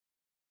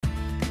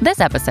This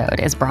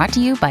episode is brought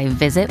to you by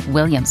Visit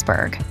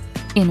Williamsburg.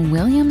 In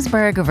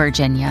Williamsburg,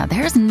 Virginia,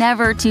 there's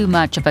never too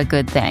much of a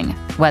good thing.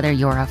 Whether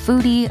you're a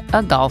foodie,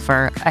 a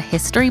golfer, a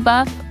history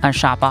buff, a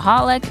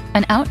shopaholic,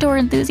 an outdoor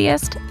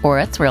enthusiast, or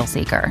a thrill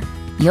seeker,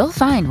 you'll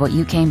find what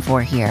you came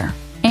for here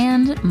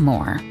and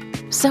more.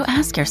 So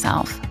ask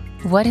yourself,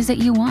 what is it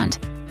you want?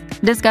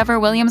 Discover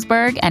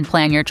Williamsburg and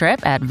plan your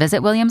trip at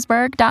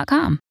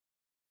visitwilliamsburg.com.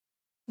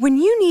 When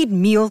you need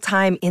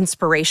mealtime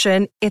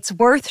inspiration, it's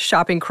worth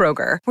shopping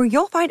Kroger, where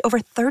you'll find over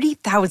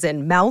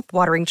 30,000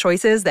 mouth-watering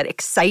choices that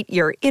excite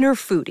your inner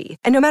foodie.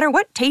 And no matter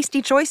what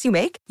tasty choice you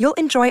make, you'll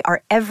enjoy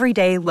our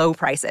everyday low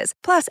prices,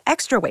 plus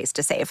extra ways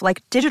to save,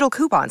 like digital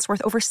coupons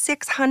worth over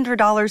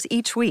 $600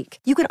 each week.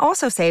 You can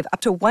also save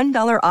up to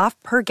 $1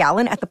 off per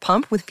gallon at the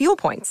pump with fuel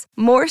points.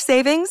 More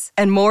savings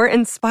and more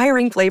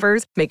inspiring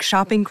flavors make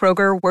shopping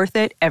Kroger worth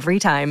it every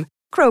time.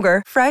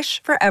 Kroger,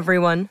 fresh for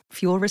everyone.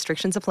 Fuel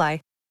restrictions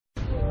apply.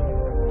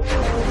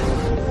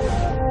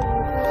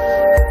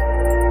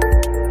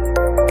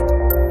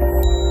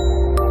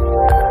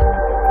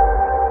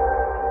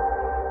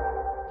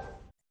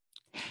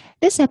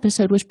 This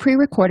episode was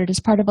pre-recorded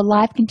as part of a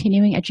live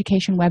continuing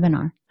education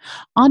webinar.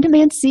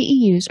 On-demand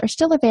CEUs are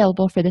still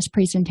available for this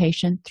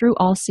presentation through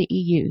All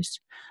CEUs.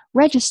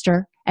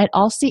 Register at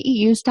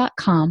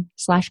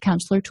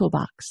allceus.com/counselor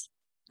toolbox.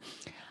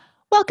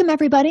 Welcome,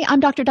 everybody. I'm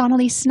Dr.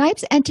 Dawn-Elise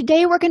Snipes, and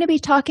today we're going to be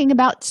talking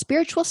about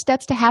spiritual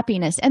steps to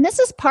happiness. And this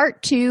is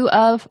part 2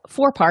 of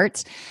 4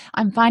 parts.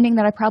 I'm finding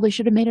that I probably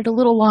should have made it a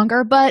little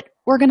longer, but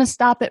we're going to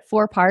stop at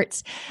 4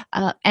 parts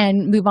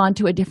and move on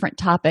to a different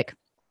topic.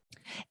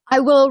 I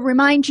will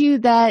remind you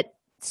that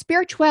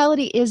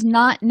spirituality is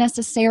not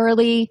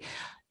necessarily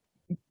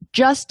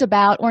just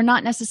about, or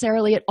not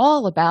necessarily at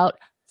all about,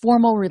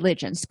 formal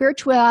religion.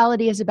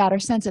 Spirituality is about our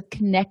sense of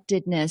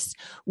connectedness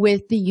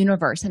with the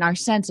universe and our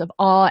sense of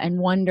awe and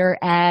wonder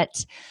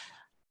at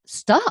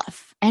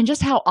stuff and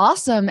just how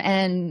awesome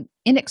and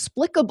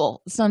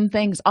inexplicable some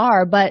things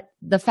are, but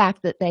the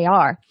fact that they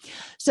are.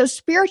 So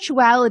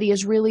spirituality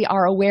is really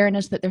our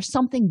awareness that there's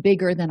something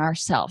bigger than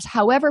ourselves,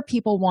 however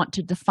people want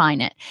to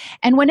define it.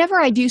 And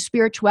whenever I do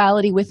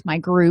spirituality with my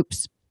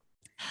groups,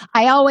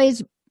 I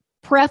always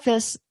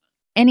preface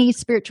any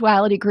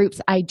spirituality groups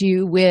I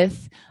do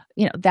with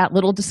that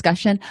little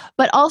discussion,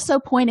 but also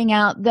pointing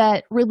out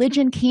that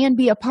religion can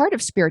be a part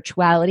of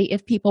spirituality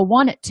if people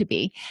want it to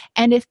be.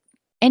 And if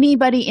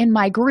anybody in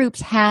my groups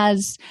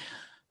has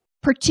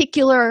a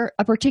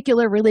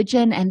particular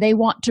religion and they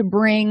want to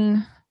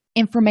bring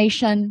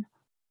information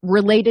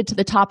related to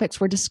the topics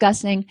we're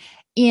discussing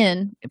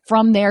in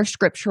from their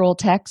scriptural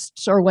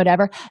texts or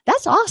whatever,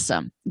 that's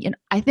awesome.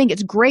 I think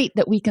it's great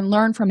that we can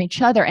learn from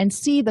each other and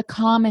see the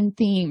common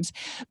themes,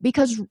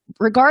 because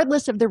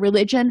regardless of the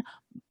religion,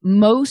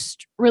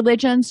 most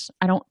religions,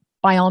 I don't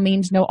by all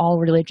means know all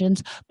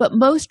religions, but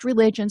most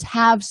religions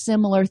have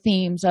similar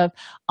themes of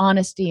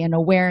honesty and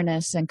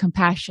awareness and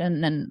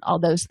compassion and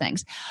all those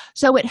things.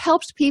 So it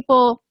helps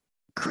people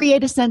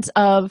create a sense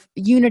of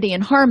unity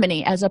and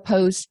harmony as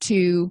opposed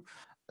to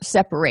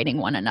separating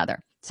one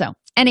another. So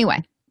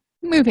anyway,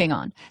 moving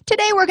on.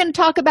 Today we're going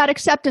to talk about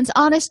acceptance,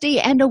 honesty,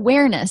 and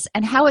awareness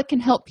and how it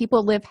can help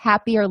people live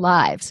happier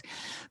lives.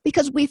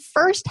 Because we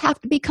first have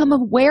to become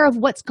aware of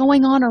what's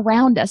going on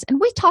around us.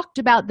 And we talked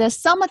about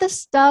this. Some of the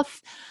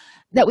stuff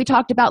that we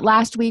talked about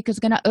last week is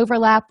going to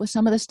overlap with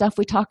some of the stuff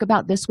we talk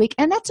about this week,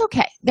 and that's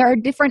okay. There are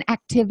different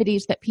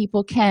activities that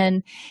people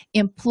can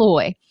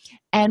employ.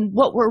 And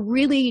what we're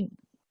really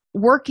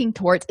working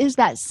towards is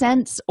that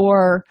sense,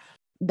 or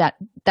that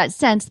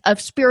sense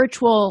of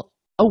spiritual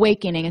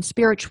awakening and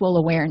spiritual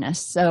awareness.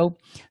 So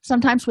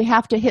sometimes we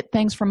have to hit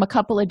things from a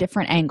couple of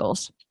different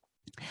angles.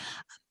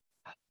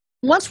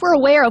 Once we're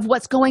aware of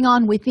what's going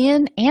on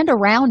within and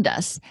around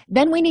us,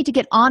 then we need to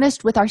get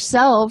honest with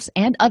ourselves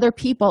and other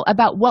people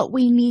about what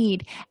we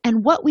need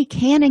and what we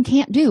can and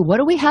can't do. What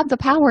do we have the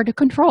power to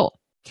control?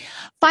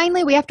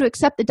 Finally, we have to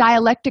accept the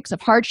dialectics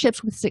of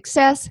hardships with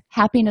success,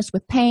 happiness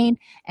with pain,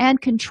 and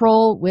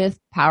control with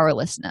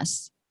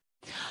powerlessness.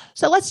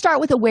 So let's start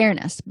with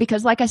awareness,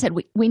 because like I said,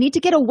 we need to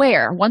get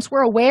aware. Once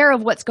we're aware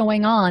of what's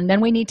going on, then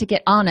we need to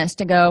get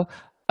honest and go,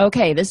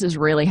 okay, this is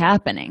really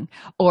happening,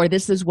 or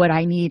this is what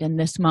I need in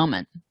this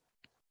moment.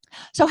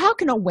 So how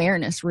can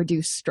awareness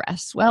reduce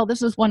stress? Well,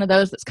 this is one of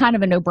those that's kind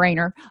of a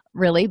no-brainer,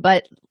 really,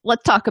 but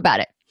let's talk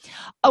about it.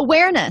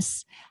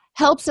 Awareness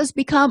helps us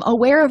become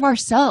aware of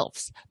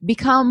ourselves,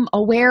 become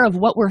aware of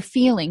what we're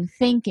feeling,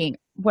 thinking,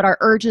 what our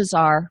urges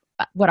are,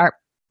 what our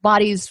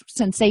body's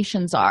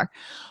sensations are.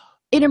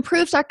 It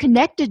improves our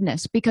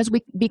connectedness because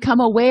we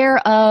become aware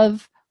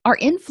of our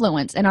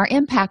influence and our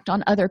impact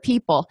on other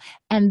people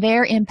and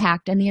their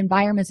impact and the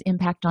environment's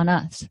impact on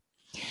us.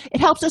 It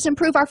helps us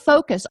improve our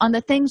focus on the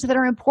things that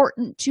are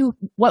important to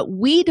what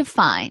we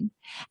define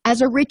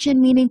as a rich and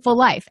meaningful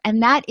life.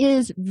 And that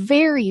is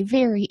very,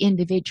 very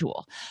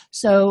individual.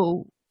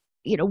 So,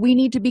 we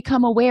need to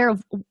become aware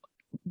of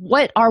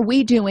what are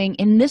we doing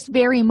in this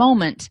very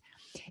moment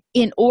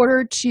in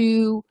order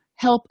to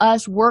help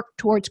us work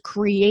towards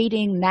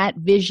creating that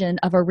vision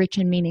of a rich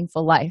and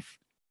meaningful life.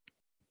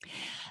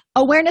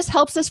 Awareness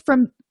helps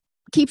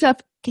keep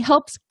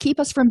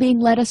us from being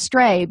led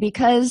astray,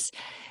 because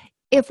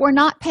if we're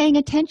not paying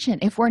attention,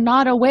 if we're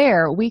not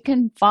aware, we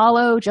can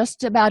follow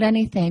just about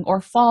anything or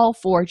fall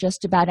for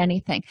just about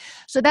anything.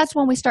 So that's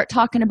when we start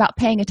talking about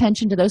paying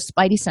attention to those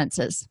spidey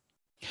senses.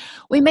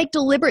 We make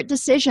deliberate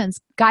decisions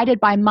guided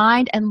by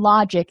mind and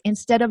logic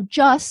instead of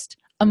just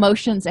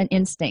emotions and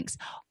instincts.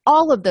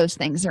 All of those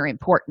things are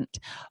important,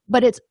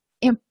 but it's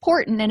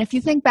important. And if you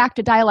think back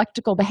to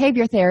dialectical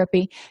behavior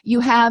therapy,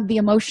 you have the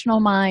emotional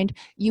mind,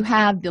 you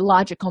have the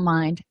logical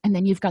mind, and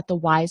then you've got the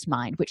wise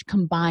mind, which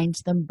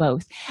combines them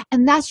both.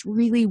 And that's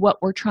really what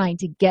we're trying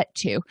to get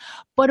to.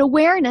 But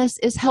awareness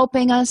is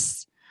helping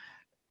us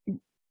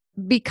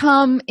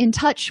become in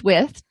touch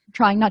with,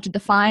 trying not to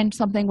define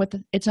something with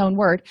its own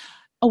word.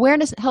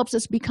 Awareness helps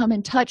us become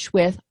in touch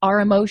with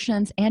our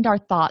emotions and our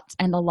thoughts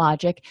and the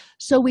logic,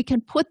 so we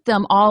can put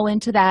them all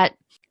into that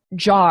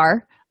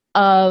jar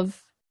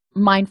of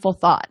mindful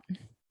thought.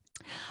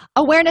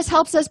 Awareness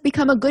helps us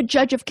become a good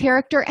judge of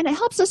character, and it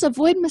helps us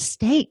avoid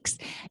mistakes.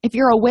 If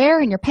you're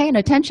aware and you're paying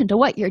attention to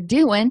what you're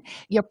doing,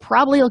 you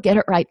probably will get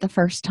it right the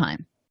first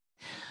time.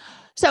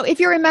 So if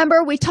you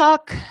remember, we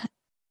talk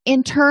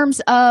in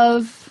terms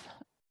of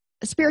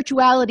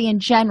spirituality in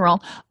general,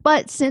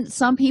 but since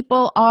some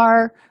people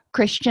are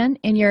Christian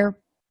in your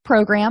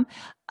program,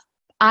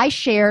 I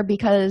share,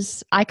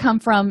 because I come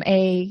from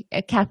a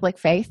Catholic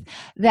faith,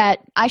 that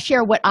I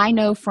share what I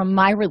know from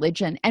my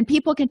religion, and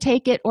people can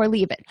take it or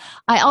leave it.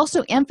 I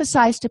also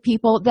emphasize to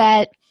people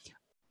that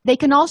they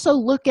can also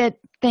look at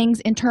things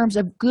in terms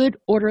of good,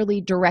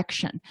 orderly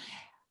direction.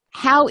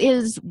 How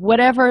is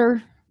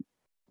whatever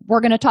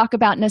we're going to talk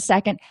about in a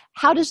second,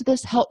 how does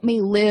this help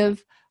me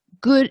live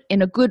good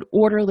in a good,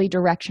 orderly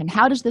direction?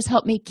 How does this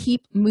help me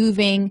keep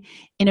moving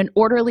in an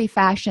orderly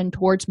fashion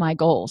towards my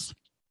goals?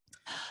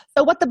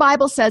 So what the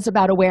Bible says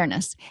about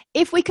awareness: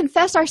 if we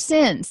confess our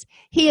sins,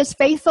 he is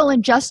faithful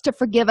and just to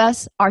forgive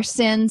us our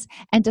sins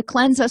and to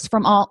cleanse us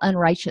from all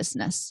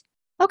unrighteousness.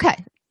 Okay,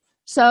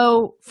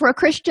 so for a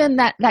Christian,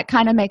 that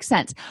kind of makes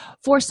sense.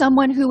 For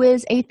someone who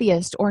is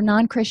atheist or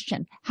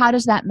non-Christian, how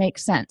does that make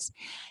sense?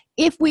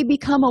 If we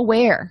become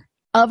aware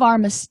of our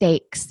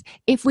mistakes,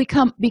 if we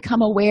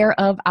become aware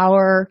of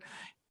our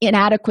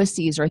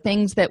inadequacies or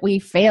things that we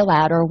fail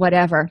at or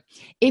whatever,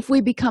 if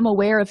we become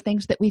aware of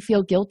things that we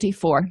feel guilty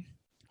for,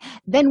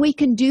 then we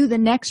can do the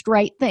next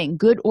right thing.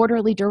 Good,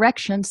 orderly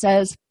direction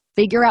says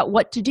figure out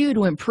what to do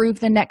to improve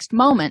the next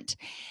moment,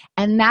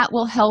 and that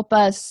will help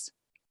us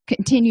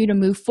continue to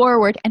move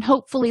forward and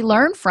hopefully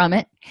learn from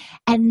it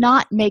and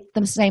not make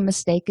the same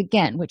mistake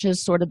again, which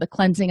is sort of the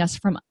cleansing us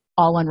from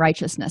all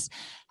unrighteousness.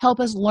 Help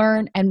us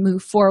learn and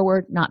move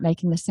forward, not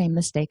making the same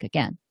mistake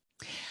again.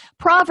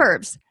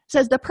 Proverbs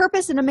says the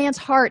purpose in a man's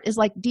heart is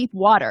like deep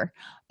water,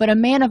 but a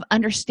man of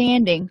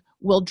understanding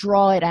will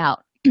draw it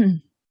out.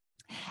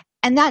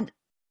 And that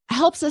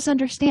helps us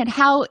understand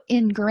how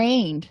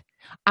ingrained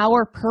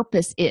our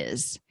purpose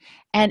is.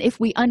 And if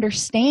we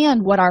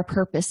understand what our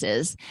purpose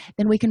is,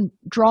 then we can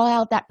draw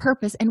out that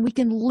purpose and we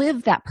can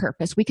live that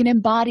purpose. We can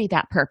embody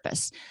that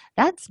purpose.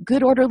 That's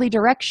good, orderly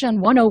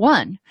direction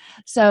 101.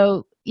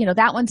 So,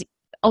 that one's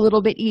a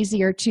little bit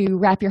easier to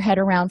wrap your head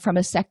around from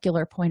a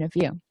secular point of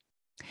view.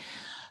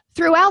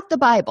 Throughout the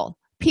Bible,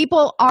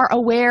 people are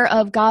aware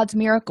of God's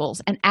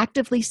miracles and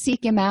actively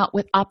seek him out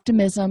with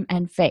optimism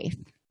and faith.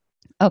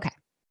 Okay,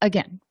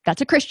 again,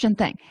 that's a Christian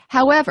thing.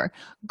 However,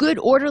 good,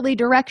 orderly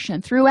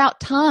direction throughout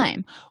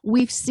time,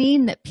 we've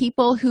seen that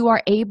people who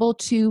are able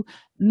to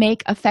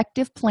make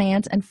effective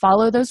plans and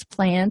follow those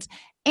plans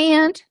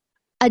and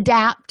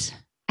adapt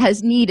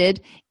as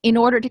needed in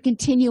order to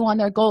continue on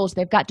their goals,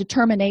 they've got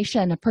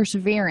determination and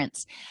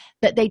perseverance,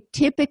 that they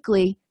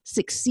typically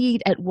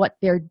succeed at what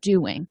they're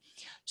doing.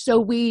 So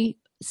we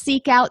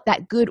seek out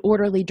that good,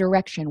 orderly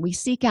direction. We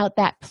seek out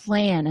that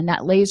plan and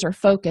that laser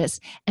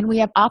focus, and we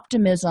have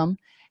optimism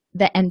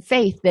and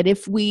faith that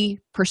if we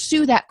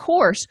pursue that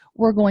course,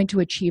 we're going to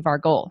achieve our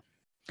goal.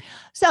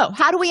 So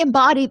how do we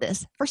embody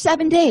this? For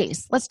 7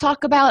 days, let's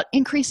talk about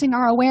increasing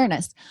our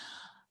awareness.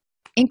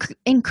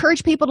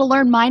 Encourage people to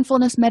learn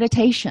mindfulness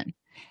meditation,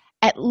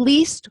 at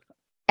least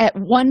at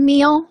one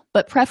meal,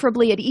 but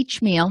preferably at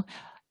each meal.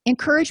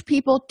 Encourage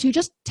people to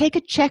just take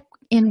a check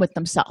in with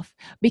themselves,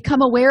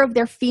 become aware of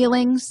their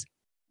feelings,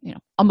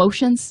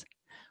 emotions.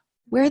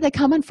 Where are they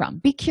coming from?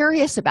 Be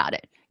curious about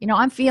it.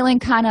 I'm feeling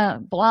kind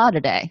of blah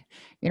today.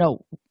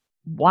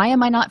 Why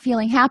am I not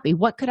feeling happy?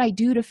 What could I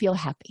do to feel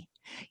happy?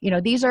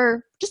 These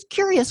are just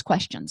curious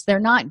questions.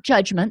 They're not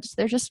judgments.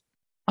 They're just,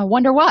 I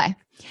wonder why.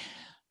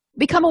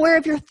 Become aware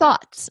of your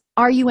thoughts.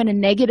 Are you in a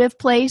negative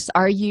place?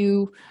 Are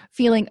you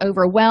feeling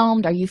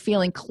overwhelmed? Are you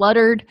feeling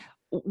cluttered?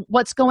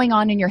 What's going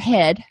on in your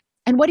head?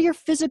 And what are your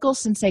physical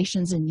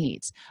sensations and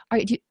needs?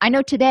 I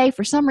know today,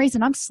 for some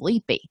reason, I'm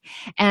sleepy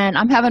and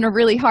I'm having a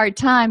really hard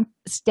time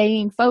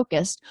staying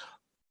focused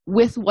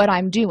with what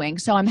I'm doing.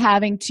 So I'm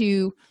having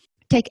to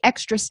take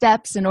extra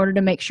steps in order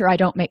to make sure I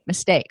don't make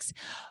mistakes.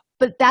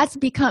 But that's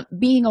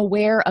being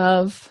aware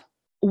of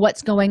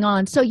what's going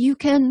on so you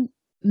can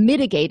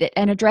mitigate it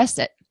and address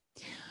it.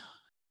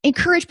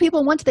 encourage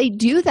people, once they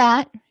do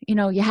that,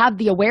 you have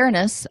the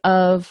awareness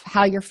of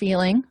how you're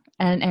feeling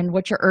and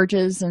what your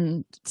urges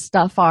and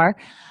stuff are.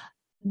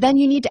 Then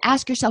you need to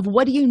ask yourself,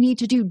 what do you need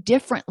to do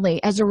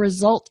differently as a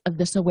result of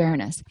this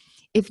awareness?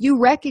 If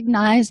you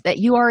recognize that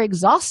you are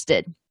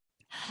exhausted,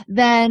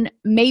 then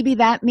maybe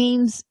that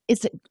means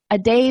it's a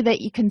day that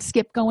you can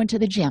skip going to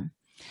the gym.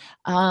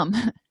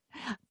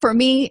 For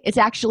me, it's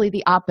actually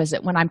the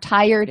opposite. When I'm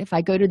tired, if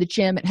I go to the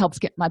gym, it helps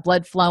get my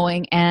blood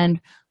flowing and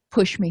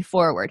push me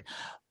forward.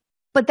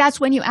 But that's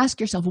when you ask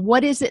yourself,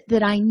 what is it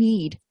that I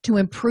need to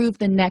improve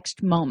the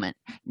next moment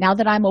now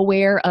that I'm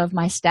aware of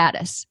my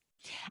status?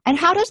 And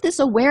how does this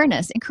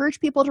awareness encourage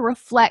people to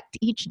reflect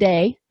each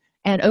day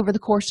and over the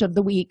course of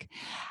the week?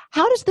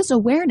 How does this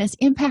awareness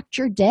impact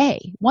your day?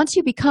 Once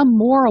you become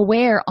more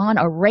aware on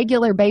a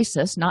regular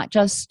basis, not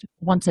just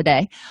once a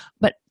day,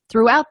 but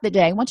throughout the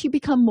day, once you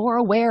become more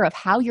aware of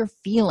how you're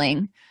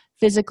feeling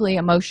physically,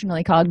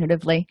 emotionally,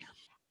 cognitively,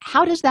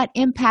 how does that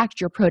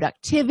impact your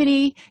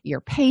productivity,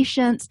 your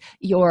patience,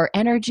 your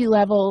energy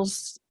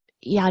levels,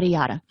 yada,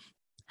 yada?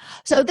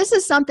 So this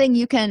is something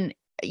you can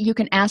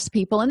ask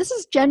people, and this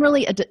is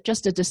generally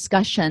just a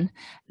discussion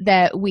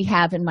that we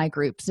have in my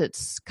groups.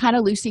 It's kind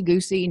of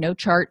loosey-goosey, no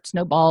charts,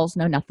 no balls,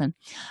 no nothing.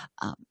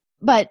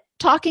 But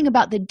talking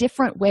about the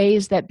different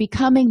ways that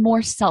becoming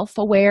more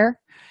self-aware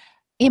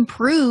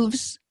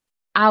improves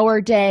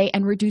our day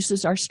and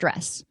reduces our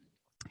stress.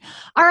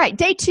 All right,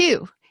 day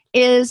 2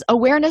 is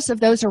awareness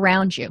of those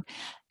around you.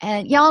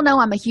 And y'all know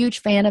I'm a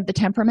huge fan of the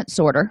temperament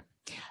sorter.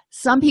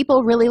 Some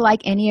people really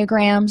like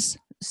Enneagrams.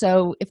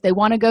 So if they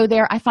want to go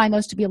there, I find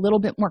those to be a little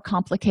bit more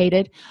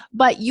complicated.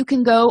 But you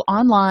can go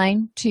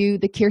online to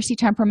the Keirsey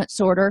Temperament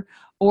Sorter,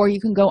 or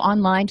you can go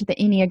online to the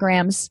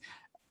Enneagrams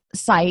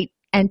site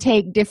and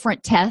take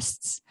different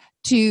tests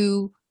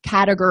to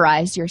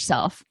categorize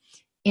yourself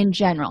in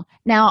general.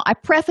 Now, I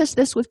preface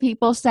this with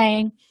people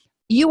saying,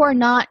 you are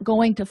not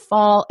going to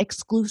fall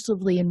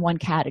exclusively in one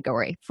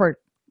category. For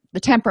the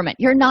temperament,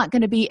 you're not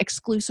going to be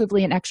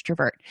exclusively an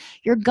extrovert.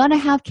 You're going to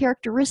have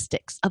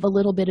characteristics of a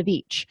little bit of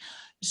each.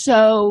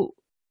 So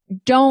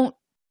don't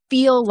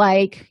feel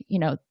like,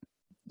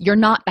 you're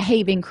not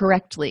behaving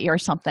correctly or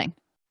something.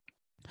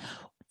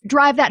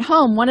 Drive that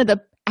home. One of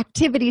the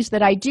activities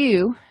that I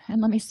do,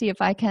 and let me see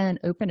if I can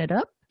open it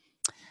up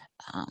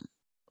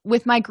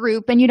with my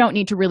group, and you don't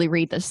need to really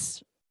read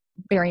this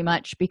very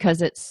much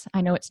because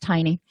I know it's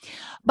tiny,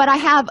 but I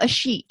have a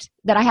sheet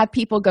that I have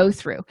people go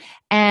through.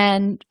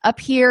 And up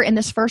here in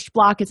this first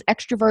block is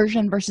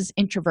extroversion versus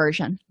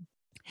introversion.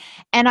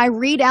 And I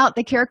read out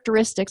the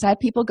characteristics. I have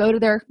people go to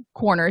their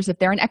corners if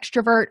they're an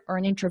extrovert or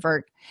an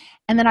introvert.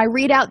 And then I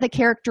read out the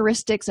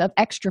characteristics of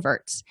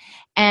extroverts.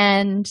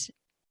 And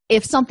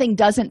if something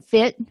doesn't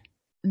fit,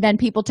 then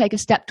people take a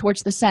step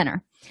towards the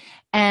center.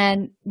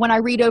 And when I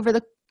read over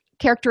the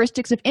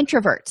characteristics of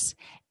introverts,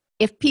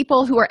 if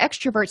people who are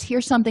extroverts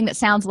hear something that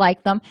sounds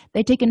like them,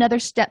 they take another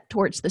step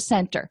towards the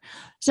center.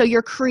 So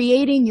you're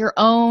creating your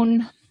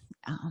own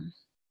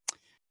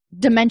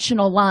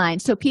dimensional line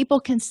so people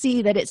can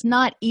see that it's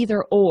not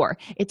either or,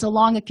 it's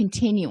along a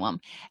continuum.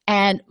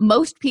 And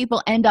most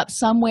people end up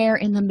somewhere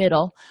in the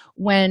middle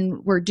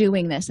when we're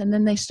doing this, and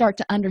then they start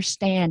to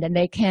understand and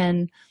they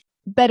can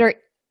better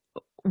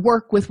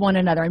work with one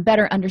another and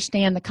better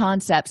understand the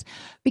concepts,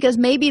 because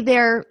maybe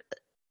their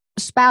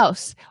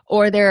spouse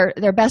or their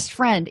best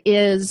friend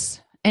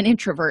is an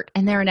introvert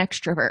and they're an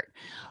extrovert.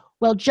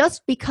 Well,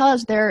 just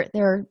because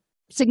their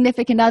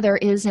significant other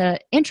is an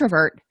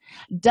introvert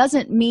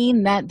doesn't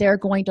mean that they're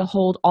going to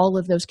hold all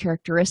of those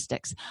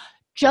characteristics.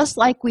 Just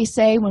like we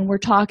say when we're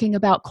talking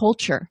about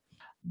culture,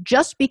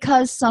 just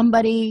because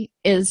somebody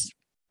is,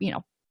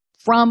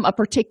 from a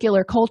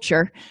particular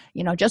culture,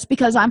 just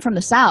because I'm from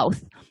the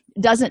South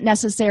doesn't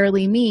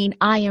necessarily mean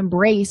I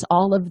embrace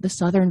all of the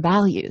Southern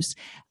values.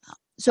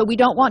 So we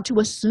don't want to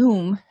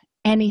assume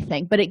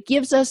anything, but it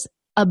gives us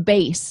a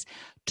base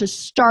to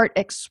start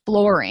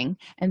exploring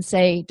and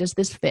say, does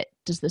this fit?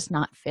 Does this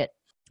not fit?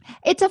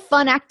 It's a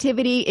fun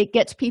activity. It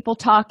gets people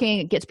talking.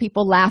 It gets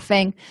people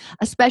laughing,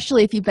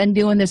 especially if you've been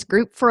doing this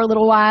group for a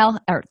little while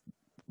or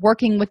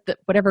working with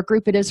whatever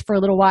group it is for a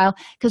little while,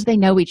 because they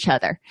know each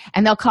other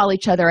and they'll call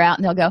each other out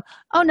and they'll go,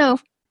 oh no,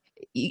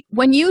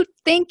 when you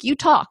think, you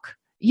talk.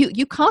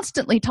 You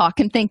constantly talk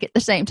and think at the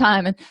same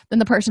time, and then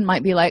the person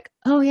might be like,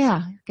 oh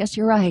yeah, I guess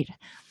you're right.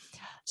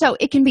 So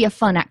it can be a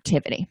fun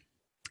activity.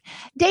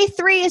 Day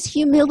 3 is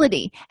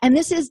humility, and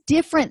this is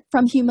different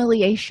from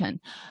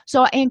humiliation.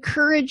 So I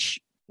encourage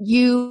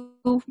you,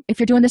 if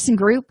you're doing this in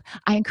group,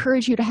 I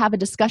encourage you to have a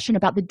discussion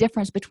about the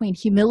difference between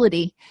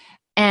humility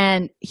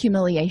and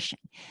humiliation.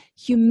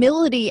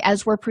 Humility,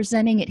 as we're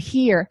presenting it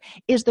here,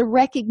 is the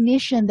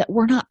recognition that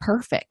we're not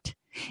perfect.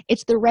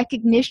 It's the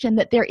recognition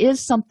that there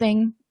is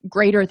something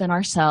greater than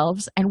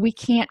ourselves and we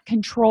can't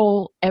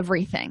control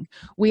everything.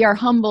 We are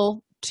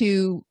humble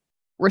to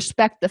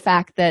respect the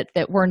fact that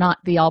we're not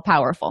the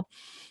all-powerful.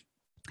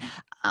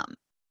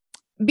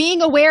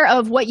 Being aware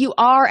of what you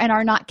are and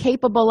are not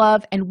capable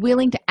of and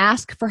willing to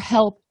ask for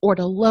help or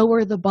to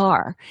lower the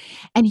bar.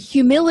 And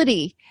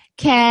humility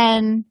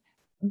can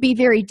be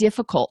very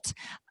difficult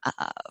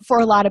for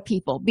a lot of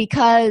people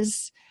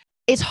because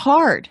it's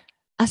hard,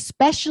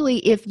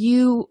 especially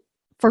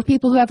for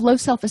people who have low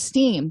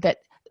self-esteem, that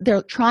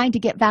they're trying to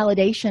get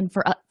validation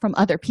from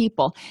other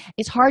people.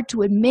 It's hard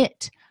to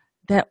admit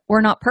that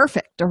we're not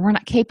perfect or we're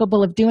not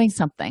capable of doing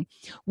something.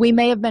 We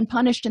may have been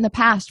punished in the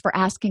past for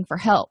asking for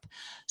help.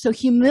 So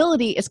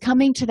humility is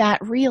coming to that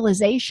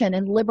realization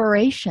and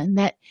liberation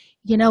that,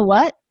 you know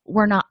what?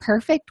 We're not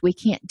perfect. We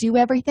can't do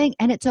everything,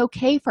 and it's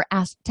okay to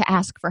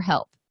ask for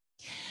help.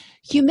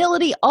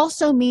 Humility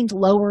also means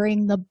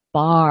lowering the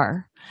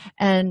bar,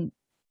 and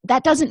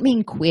that doesn't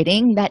mean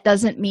quitting. That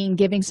doesn't mean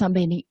giving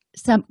somebody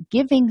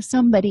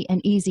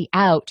an easy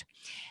out.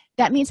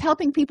 That means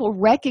helping people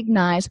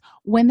recognize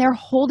when they're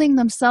holding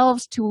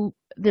themselves to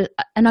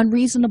an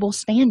unreasonable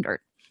standard.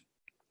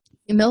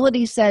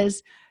 Humility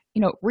says,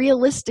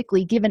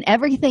 realistically, given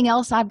everything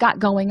else I've got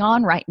going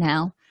on right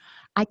now,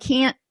 I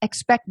can't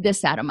expect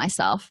this out of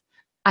myself.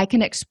 I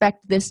can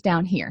expect this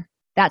down here.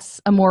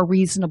 That's a more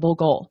reasonable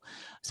goal.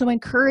 So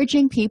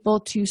encouraging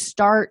people to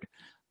start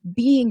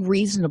being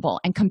reasonable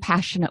and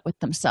compassionate with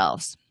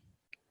themselves.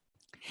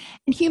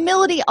 And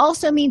humility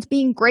also means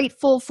being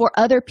grateful for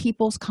other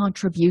people's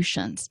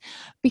contributions,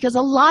 because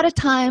a lot of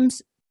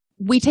times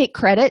we take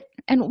credit,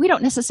 and we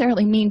don't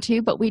necessarily mean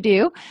to, but we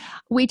do.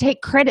 We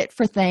take credit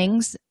for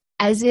things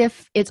as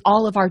if it's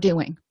all of our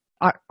doing,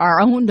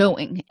 our own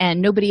doing,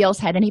 and nobody else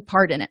had any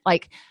part in it.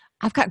 Like,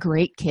 I've got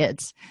great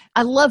kids.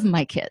 I love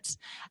my kids.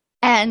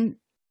 And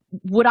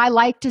would I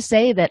like to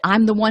say that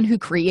I'm the one who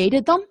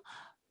created them?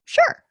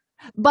 Sure.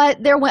 But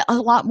a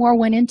lot more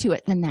went into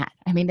it than that.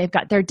 I mean, they've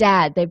got their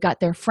dad, they've got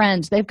their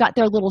friends, they've got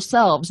their little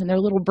selves and their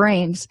little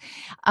brains.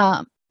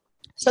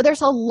 So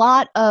there's a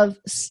lot of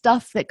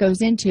stuff that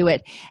goes into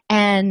it.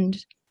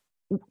 And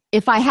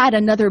if I had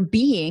another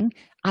being,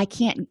 I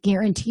can't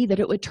guarantee that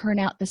it would turn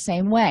out the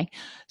same way.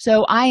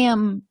 So I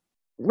am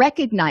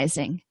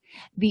recognizing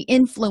the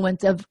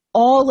influence of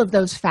all of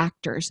those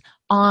factors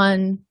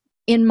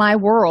in my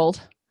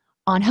world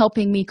on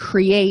helping me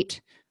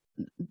create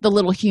the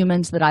little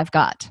humans that I've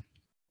got.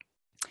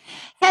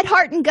 Head,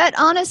 heart, and gut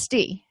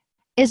honesty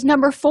is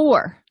number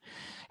 4.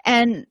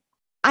 And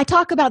I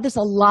talk about this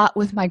a lot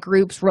with my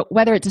groups,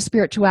 whether it's a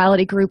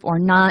spirituality group or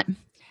not.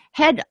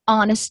 Head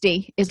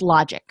honesty is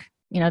logic.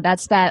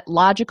 That's that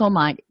logical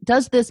mind.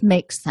 Does this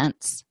make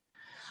sense?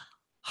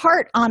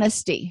 Heart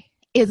honesty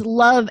is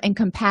love and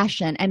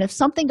compassion. And if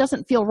something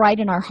doesn't feel right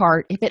in our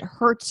heart, if it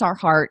hurts our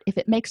heart, if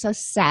it makes us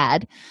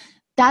sad,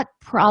 that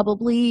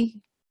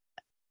probably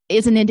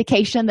is an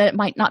indication that it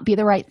might not be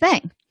the right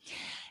thing.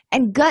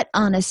 And gut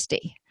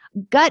honesty.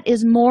 Gut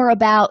is more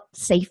about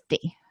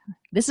safety.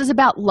 This is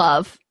about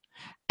love,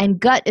 and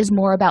gut is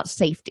more about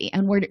safety.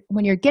 And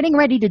when you're getting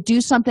ready to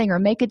do something or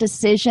make a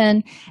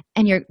decision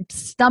and your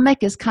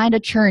stomach is kind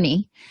of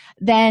churny,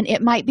 then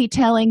it might be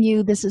telling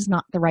you this is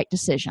not the right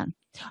decision.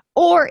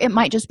 Or it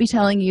might just be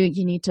telling you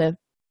you need to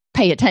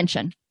pay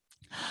attention.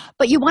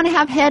 But you want to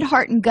have head,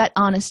 heart, and gut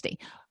honesty.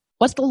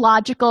 What's the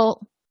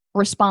logical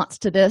response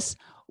to this?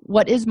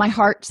 What is my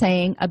heart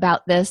saying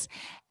about this?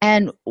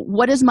 And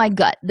what is my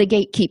gut, the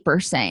gatekeeper,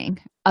 saying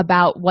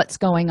about what's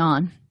going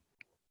on?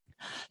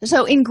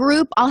 So in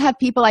group, I'll have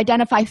people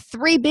identify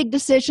 3 big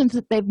decisions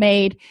that they've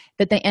made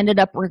that they ended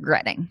up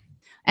regretting.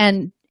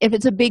 And if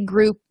it's a big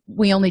group,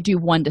 we only do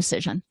 1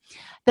 decision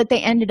that they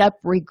ended up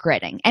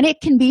regretting. And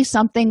it can be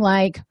something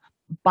like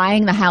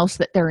buying the house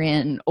that they're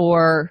in,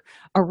 or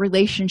a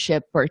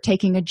relationship, or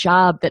taking a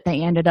job that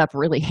they ended up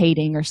really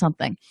hating or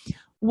something.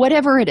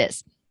 Whatever it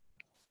is.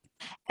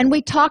 And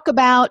we talk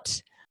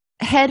about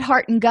head,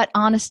 heart, and gut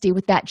honesty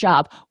with that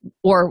job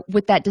or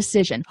with that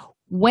decision.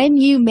 When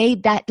you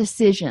made that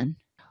decision,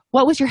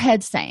 what was your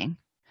head saying?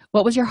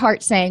 What was your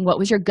heart saying? What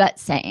was your gut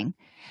saying?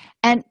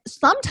 And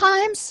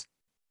sometimes,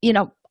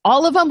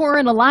 all of them were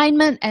in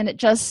alignment and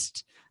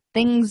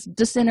things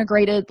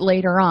disintegrated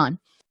later on.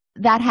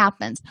 That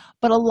happens.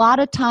 But a lot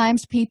of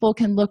times people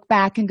can look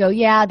back and go,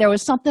 yeah, there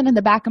was something in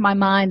the back of my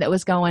mind that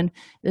was going,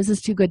 this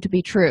is too good to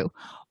be true.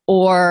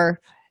 Or,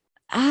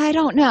 I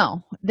don't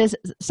know,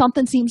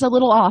 something seems a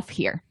little off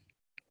here.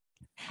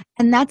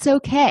 And that's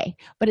okay.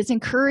 But it's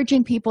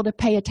encouraging people to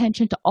pay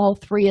attention to all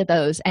 3 of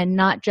those and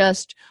not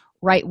just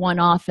write one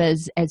off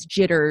as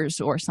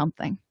jitters or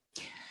something.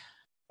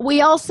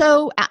 We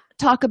also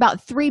talk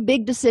about 3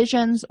 big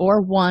decisions,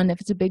 or 1 if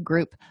it's a big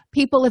group,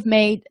 people have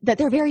made that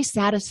they're very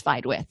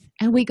satisfied with.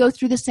 And we go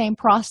through the same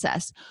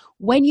process.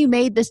 When you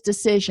made this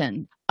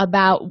decision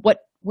about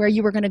where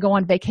you were going to go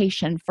on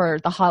vacation for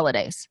the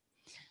holidays,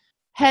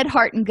 head,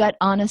 heart, and gut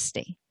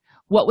honesty.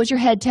 What was your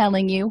head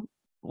telling you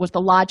was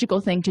the logical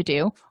thing to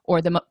do,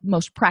 or the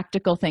most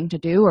practical thing to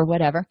do, or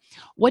whatever?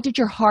 What did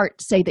your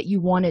heart say that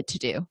you wanted to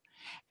do?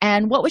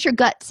 And what was your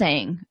gut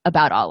saying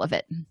about all of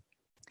it?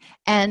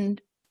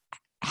 And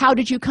how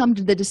did you come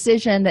to the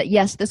decision that,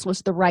 yes, this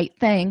was the right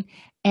thing,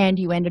 and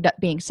you ended up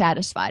being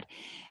satisfied?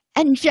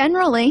 And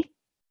generally,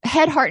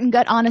 head, heart, and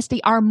gut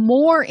honesty are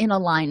more in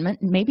alignment,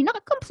 maybe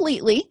not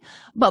completely,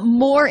 but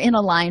more in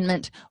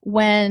alignment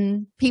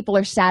when people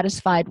are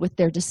satisfied with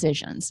their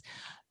decisions.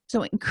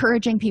 So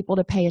encouraging people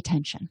to pay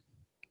attention.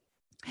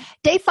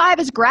 Day 5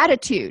 is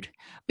gratitude.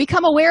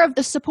 Become aware of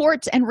the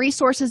supports and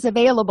resources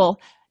available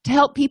to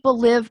help people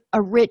live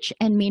a rich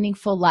and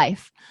meaningful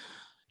life.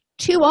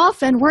 Too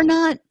often, we're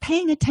not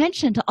paying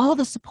attention to all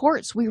the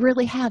supports we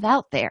really have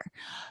out there.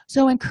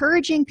 So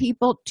encouraging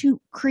people to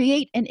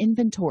create an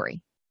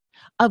inventory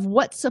of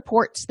what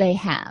supports they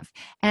have.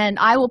 And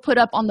I will put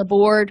up on the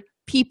board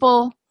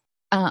people,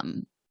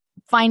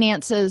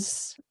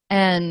 finances,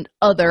 and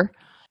other.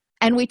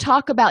 And we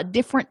talk about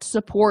different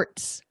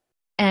supports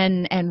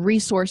and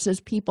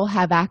resources people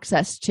have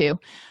access to.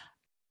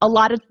 A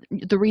lot of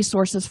the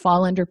resources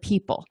fall under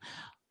people.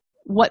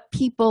 What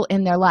people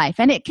in their life,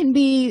 and it can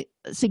be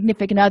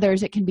significant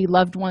others, it can be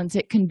loved ones,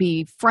 it can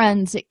be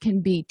friends, it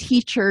can be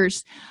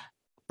teachers,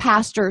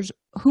 pastors,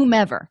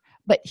 whomever,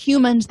 but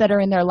humans that are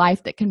in their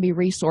life that can be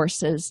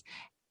resources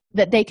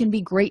that they can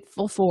be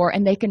grateful for,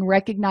 and they can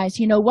recognize,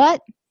 you know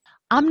what?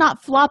 I'm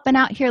not flopping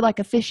out here like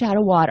a fish out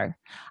of water.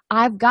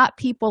 I've got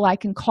people I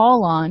can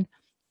call on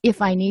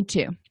if I need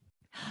to.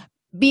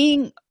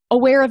 Being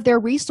aware of their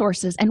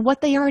resources and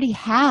what they already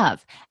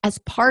have as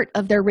part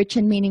of their rich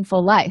and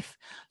meaningful life.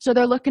 So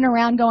they're looking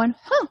around going,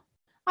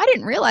 I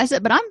didn't realize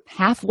it, but I'm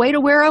halfway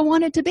to where I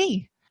wanted to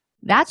be.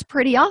 That's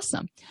pretty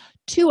awesome.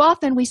 Too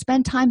often we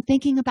spend time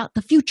thinking about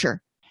the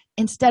future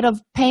instead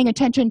of paying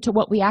attention to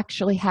what we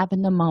actually have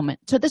in the moment.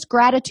 So this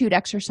gratitude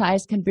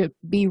exercise can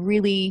be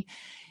really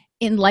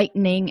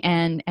enlightening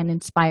and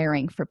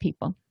inspiring for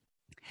people.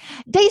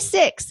 Day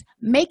 6,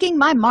 making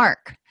my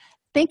mark.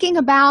 Thinking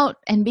about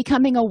and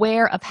becoming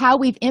aware of how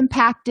we've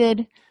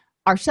impacted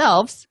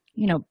ourselves,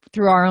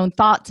 through our own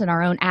thoughts and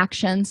our own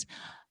actions,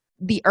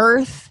 the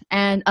earth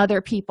and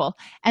other people.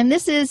 And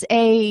this is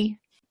a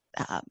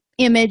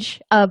image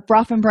of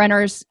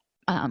Bronfenbrenner's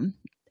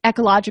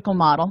ecological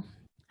model.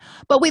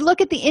 But we look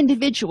at the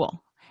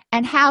individual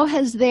and how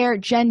has their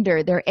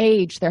gender, their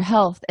age, their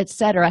health,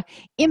 etc.,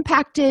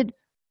 impacted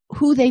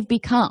who they've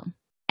become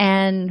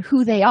and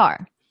who they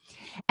are.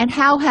 And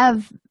how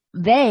have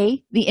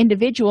they, the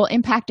individual,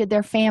 impacted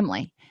their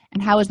family,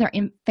 and how has their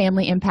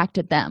family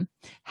impacted them?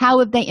 How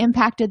have they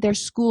impacted their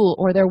school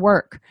or their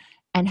work,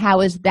 and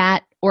how has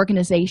that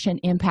organization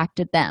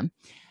impacted them?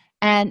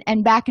 And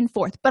back and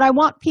forth. But I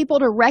want people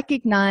to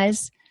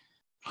recognize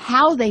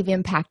how they've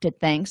impacted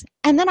things,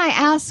 and then I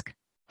ask,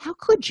 how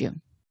could you?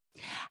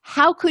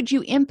 How could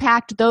you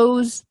impact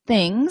those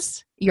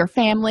things, your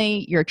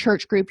family, your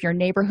church group, your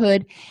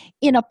neighborhood,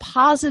 in a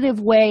positive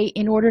way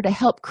in order to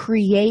help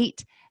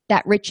create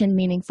that rich and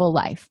meaningful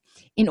life,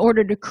 in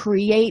order to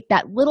create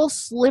that little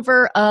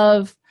sliver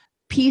of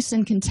peace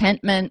and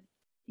contentment,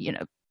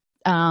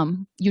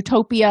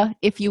 utopia,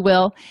 if you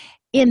will,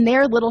 in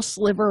their little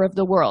sliver of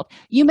the world.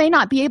 You may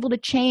not be able to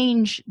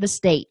change the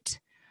state.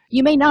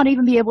 You may not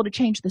even be able to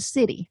change the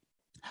city,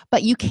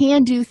 but you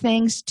can do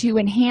things to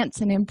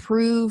enhance and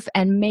improve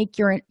and make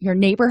your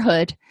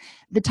neighborhood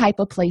the type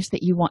of place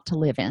that you want to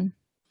live in.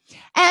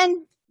 And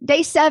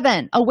day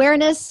 7,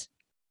 awareness.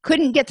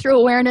 Couldn't get through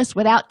awareness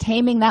without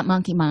taming that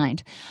monkey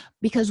mind,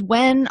 because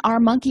when our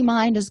monkey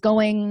mind is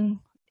going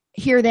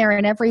here, there,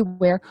 and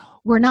everywhere,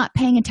 we're not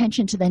paying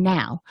attention to the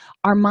now.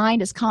 Our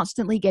mind is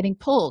constantly getting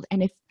pulled.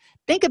 And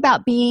think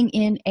about being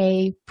in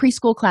a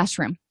preschool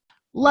classroom.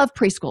 Love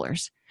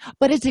preschoolers,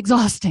 but it's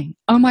exhausting.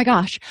 Oh my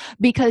gosh,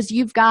 because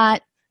you've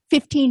got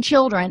 15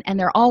 children and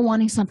they're all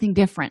wanting something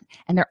different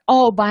and they're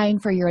all vying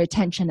for your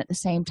attention at the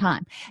same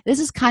time. This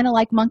is kind of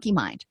like monkey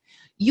mind.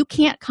 You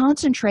can't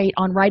concentrate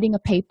on writing a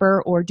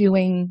paper or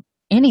doing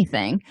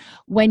anything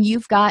when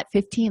you've got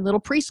 15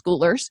 little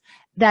preschoolers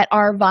that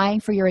are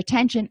vying for your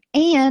attention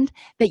and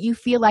that you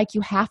feel like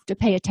you have to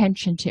pay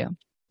attention to.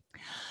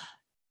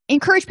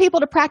 Encourage people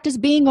to practice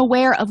being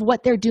aware of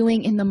what they're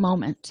doing in the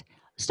moment.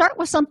 Start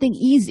with something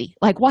easy,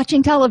 like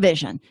watching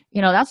television.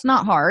 That's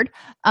not hard.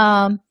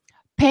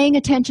 Paying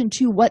attention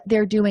to what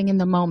they're doing in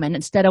the moment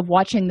instead of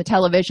watching the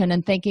television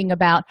and thinking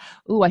about,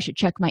 I should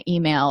check my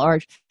email,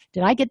 or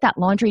did I get that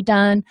laundry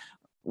done?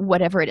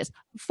 Whatever it is.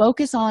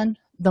 Focus on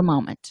the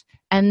moment.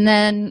 And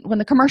then when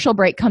the commercial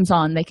break comes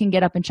on, they can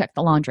get up and check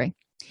the laundry.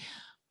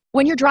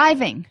 When you're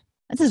driving,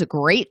 this is a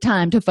great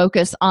time to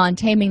focus on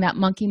taming that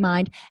monkey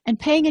mind and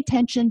paying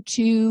attention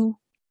to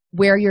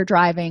where you're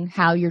driving,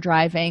 how you're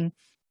driving,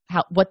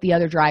 what the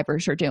other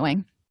drivers are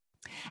doing.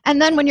 And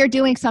then when you're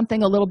doing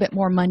something a little bit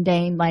more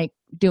mundane, like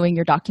doing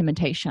your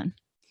documentation.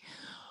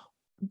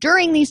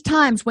 During these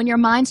times when your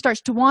mind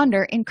starts to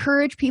wander,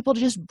 encourage people to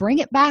just bring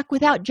it back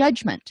without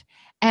judgment.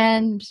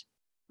 And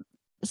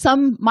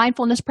some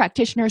mindfulness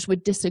practitioners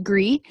would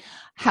disagree.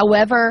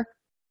 However,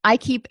 I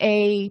keep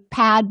a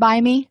pad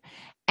by me,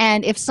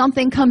 and if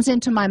something comes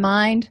into my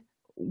mind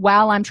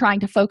while I'm trying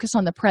to focus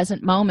on the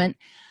present moment,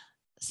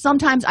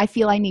 sometimes I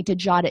feel I need to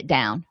jot it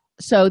down.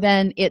 So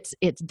then it's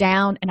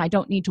down and I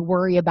don't need to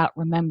worry about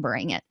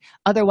remembering it.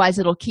 Otherwise,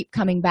 it'll keep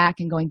coming back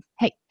and going,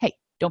 hey,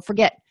 don't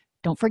forget,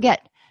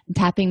 and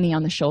tapping me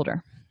on the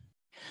shoulder.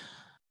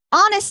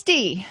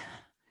 Honesty.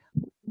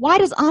 Why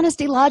does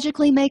honesty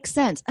logically make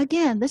sense?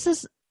 Again, this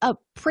is a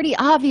pretty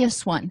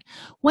obvious one.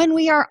 When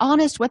we are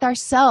honest with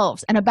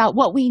ourselves and about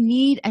what we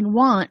need and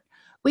want,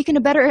 we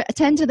can better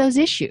attend to those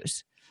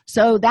issues.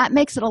 So that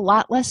makes it a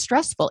lot less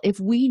stressful. If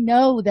we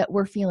know that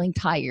we're feeling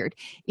tired,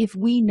 if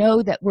we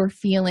know that we're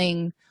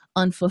feeling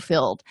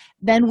unfulfilled,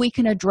 then we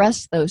can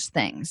address those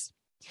things.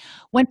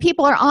 When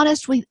people are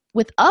honest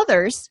with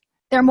others,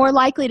 they're more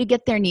likely to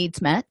get their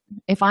needs met.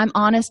 If I'm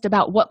honest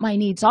about what my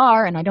needs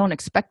are and I don't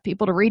expect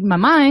people to read my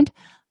mind,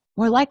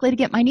 more likely to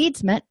get my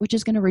needs met, which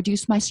is going to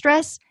reduce my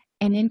stress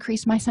and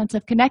increase my sense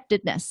of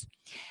connectedness.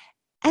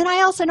 And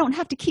I also don't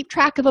have to keep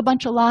track of a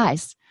bunch of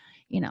lies,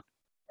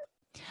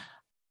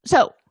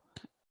 So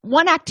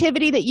one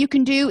activity that you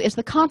can do is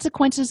the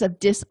consequences of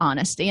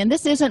dishonesty. And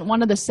this isn't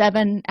one of the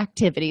 7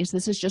 activities.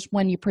 This is just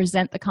when you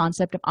present the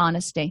concept of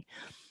honesty.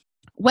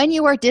 When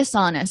you are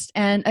dishonest,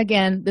 and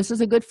again, this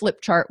is a good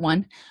flip chart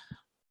one,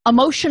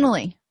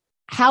 emotionally,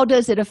 how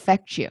does it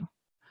affect you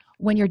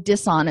when you're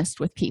dishonest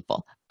with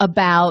people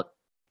about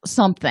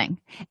something,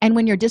 and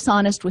when you're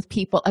dishonest with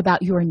people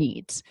about your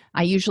needs?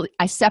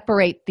 I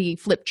separate the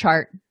flip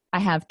chart. I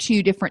have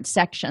 2 different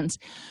sections,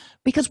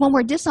 because when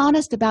we're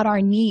dishonest about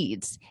our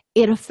needs,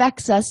 it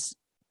affects us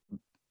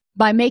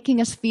by making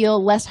us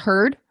feel less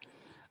heard,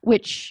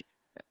 which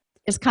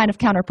is kind of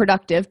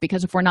counterproductive,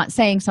 because if we're not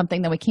saying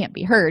something, then we can't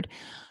be heard.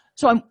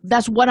 So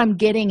that's what I'm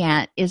getting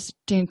at, is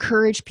to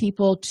encourage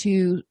people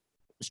to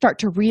start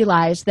to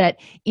realize that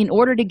in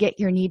order to get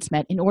your needs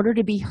met, in order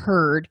to be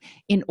heard,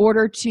 in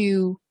order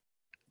to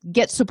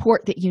get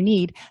support that you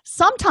need,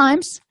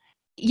 sometimes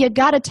you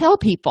got to tell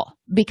people,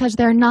 because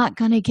they're not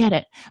going to get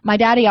it. My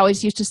daddy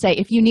always used to say,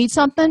 if you need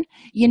something,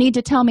 you need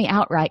to tell me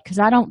outright, because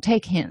I don't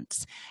take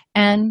hints.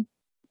 And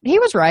he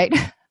was right.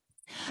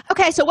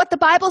 Okay, so what the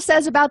Bible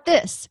says about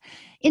this.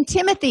 In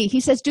Timothy, he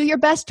says, do your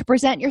best to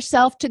present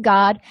yourself to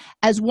God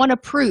as one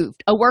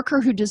approved, a worker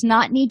who does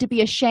not need to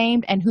be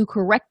ashamed and who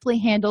correctly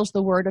handles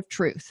the word of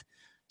truth.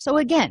 So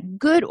again,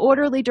 good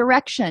orderly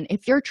direction.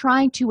 If you're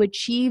trying to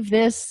achieve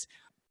this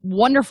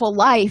wonderful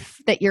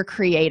life that you're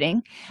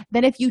creating,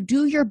 then if you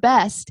do your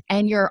best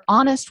and you're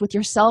honest with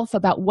yourself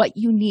about what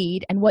you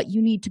need and what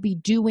you need to be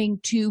doing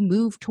to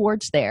move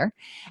towards there,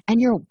 and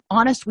you're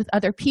honest with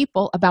other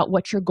people about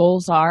what your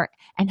goals are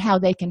and how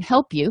they can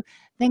help you,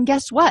 then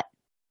guess what?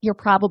 You're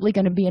probably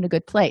going to be in a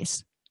good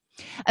place.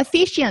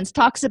 Ephesians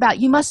talks about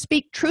you must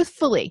speak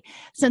truthfully,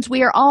 since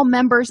we are all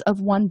members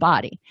of one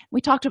body. We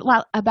talked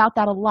about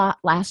that a lot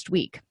last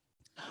week.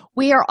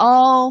 We are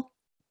all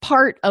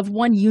part of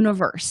one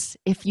universe,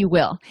 if you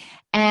will.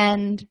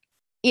 And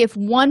if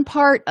one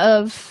part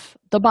of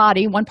the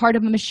body, one part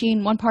of a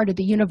machine, one part of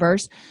the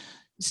universe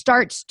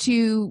starts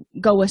to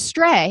go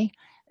astray,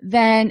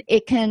 then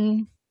it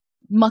can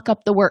muck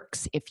up the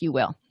works, if you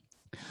will.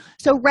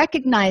 So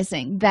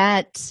recognizing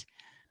that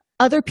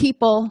other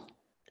people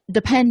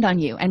depend on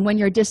you, and when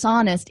you're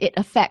dishonest, it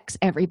affects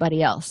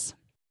everybody else.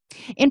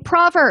 In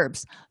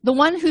Proverbs, the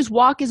one whose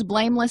walk is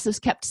blameless is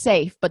kept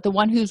safe, but the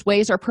one whose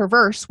ways are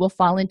perverse will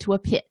fall into a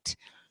pit.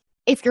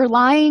 If you're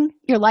lying,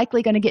 you're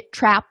likely going to get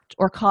trapped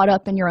or caught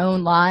up in your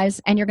own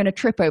lies, and you're going to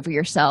trip over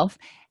yourself,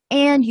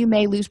 and you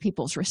may lose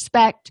people's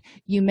respect.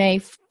 You may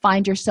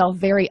find yourself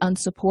very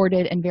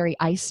unsupported and very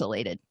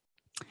isolated.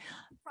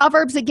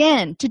 Proverbs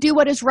again, to do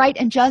what is right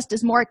and just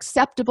is more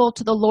acceptable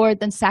to the Lord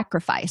than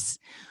sacrifice,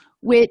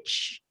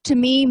 which to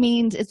me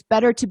means it's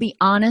better to be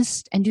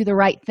honest and do the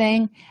right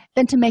thing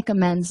than to make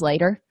amends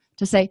later,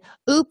 to say,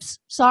 oops,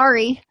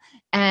 sorry,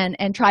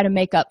 and try to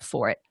make up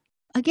for it.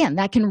 Again,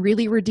 that can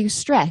really reduce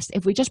stress.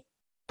 If we just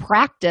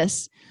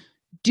practice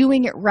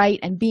doing it right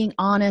and being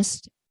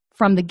honest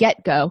from the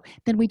get-go,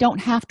 then we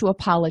don't have to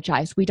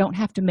apologize. We don't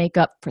have to make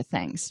up for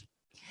things.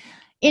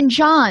 In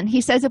John,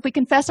 he says, if we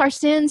confess our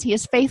sins, he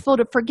is faithful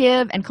to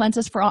forgive and cleanse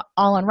us from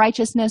all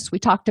unrighteousness, we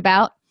talked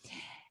about.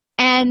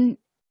 And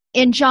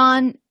in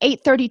John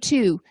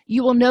 8:32,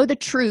 you will know the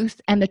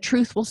truth, and the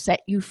truth will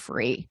set you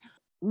free.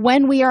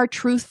 When we are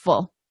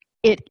truthful,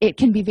 it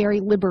can be very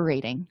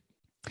liberating.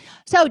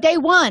 So day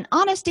 1,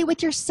 honesty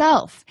with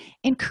yourself.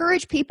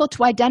 Encourage people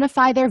to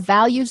identify their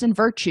values and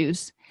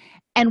virtues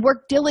and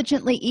work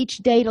diligently each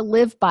day to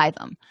live by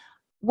them.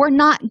 We're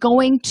not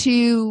going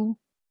to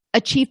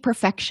achieve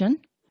perfection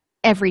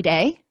every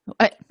day,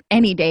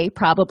 any day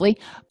probably,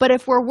 but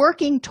if we're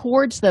working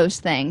towards those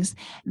things,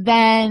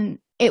 then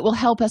it will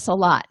help us a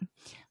lot.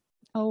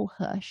 Oh,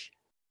 hush.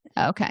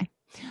 Okay.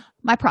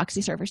 My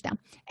proxy server's down.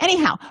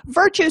 Anyhow,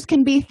 virtues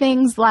can be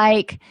things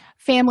like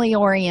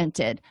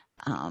family-oriented,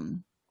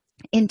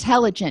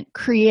 intelligent,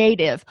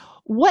 creative.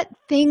 What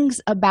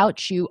things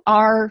about you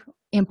are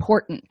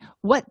important?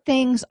 What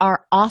things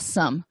are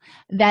awesome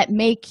that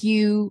make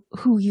you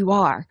who you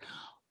are?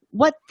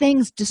 What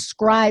things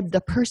describe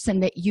the person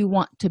that you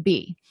want to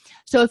be?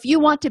 So if you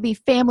want to be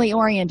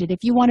family-oriented,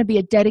 if you want to be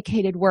a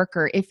dedicated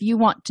worker, if you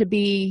want to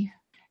be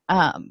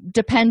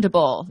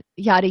dependable,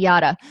 yada,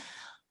 yada,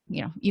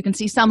 you can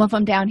see some of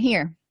them down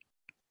here.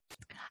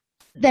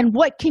 Then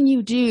what can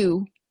you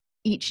do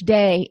each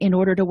day in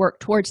order to work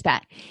towards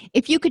that?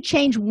 If you could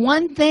change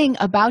one thing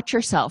about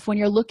yourself when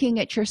you're looking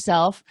at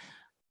yourself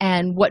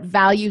and what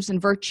values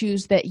and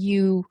virtues that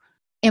you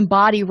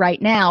embody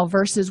right now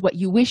versus what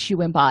you wish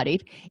you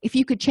embodied, if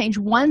you could change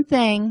one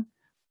thing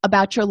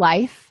about your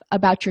life,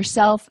 about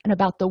yourself, and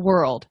about the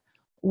world,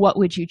 what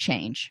would you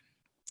change?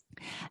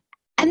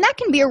 And that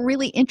can be a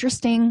really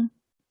interesting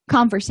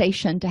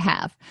conversation to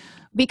have,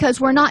 because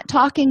we're not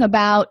talking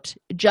about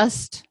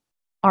just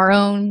our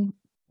own,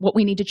 what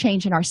we need to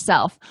change in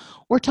ourselves.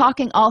 We're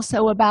talking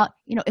also about,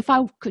 if I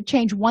could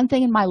change one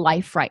thing in my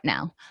life right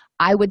now,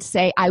 I would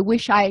say, I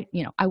wish I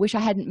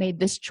hadn't made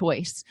this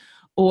choice,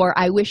 or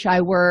I wish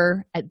I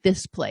were at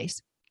this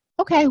place.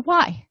 Okay,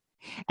 why?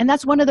 And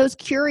that's one of those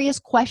curious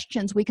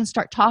questions we can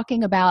start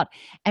talking about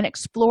and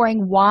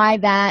exploring why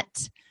that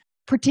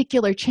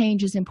particular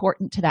change is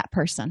important to that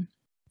person.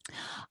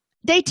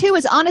 Day 2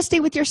 is honesty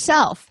with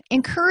yourself.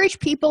 Encourage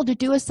people to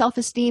do a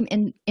self-esteem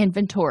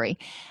inventory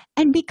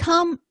and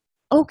become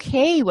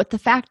okay with the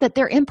fact that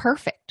they're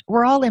imperfect.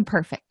 We're all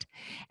imperfect.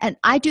 And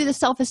I do the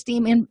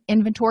self-esteem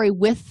inventory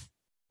with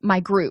my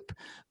group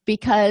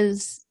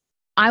because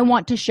I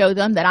want to show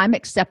them that I'm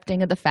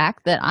accepting of the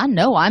fact that I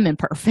know I'm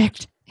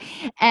imperfect.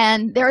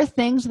 And there are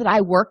things that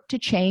I work to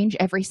change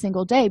every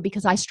single day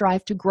because I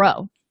strive to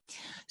grow.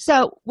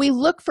 So we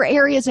look for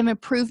areas of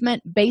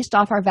improvement based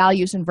off our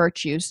values and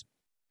virtues.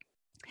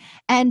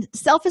 And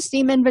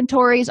self-esteem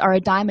inventories are a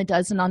dime a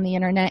dozen on the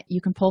internet.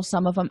 You can pull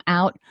some of them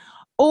out,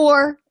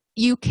 or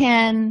you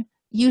can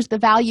use the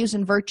values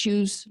and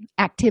virtues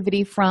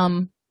activity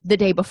from the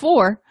day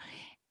before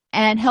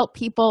and help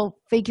people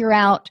figure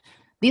out,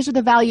 these are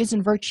the values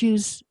and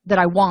virtues that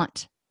I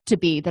want to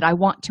be, that I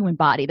want to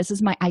embody. This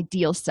is my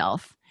ideal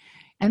self.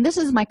 And this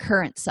is my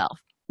current self.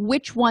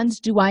 Which ones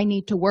do I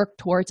need to work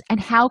towards, and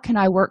how can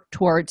I work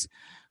towards,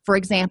 for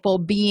example,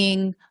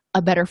 being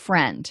a better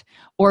friend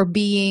or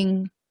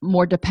being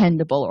more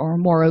dependable or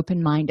more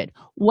open-minded?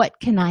 What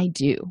can I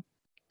do?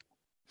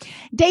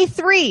 Day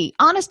 3,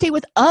 honesty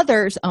with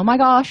others. Oh my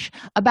gosh,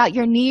 about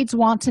your needs,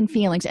 wants, and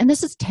feelings. And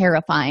this is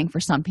terrifying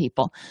for some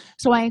people.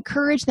 So I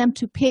encourage them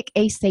to pick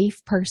a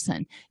safe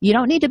person. You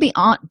don't need to be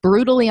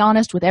brutally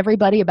honest with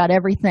everybody about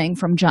everything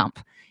from jump.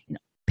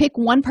 Pick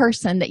one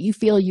person that you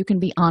feel you can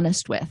be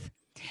honest with.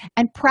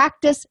 And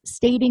practice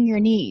stating your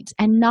needs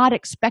and not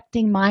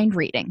expecting mind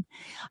reading.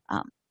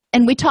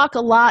 And we talk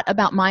a lot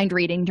about mind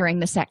reading during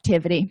this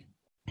activity.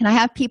 And I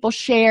have people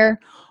share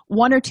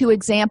 1 or 2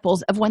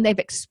 examples of when they've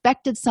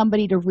expected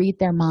somebody to read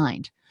their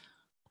mind.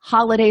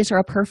 Holidays are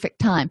a perfect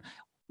time.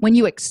 When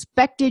you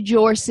expected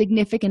your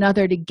significant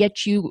other to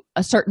get you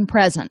a certain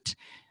present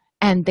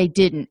and they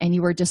didn't, and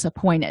you were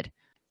disappointed.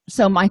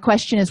 So my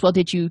question is, well,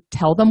 did you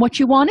tell them what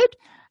you wanted?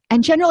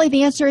 And generally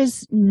the answer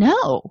is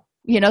no.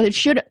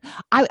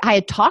 I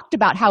had talked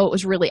about how it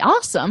was really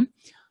awesome.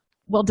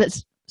 Well,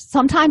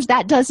 sometimes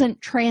that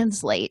doesn't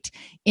translate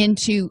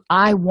into,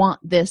 I want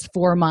this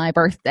for my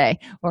birthday,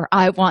 or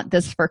I want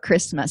this for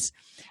Christmas.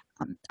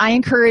 I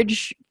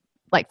encourage,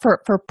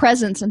 for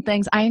presents and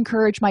things, I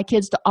encourage my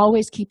kids to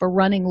always keep a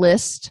running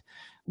list,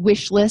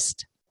 wish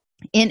list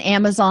in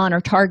Amazon or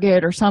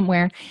Target or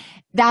somewhere.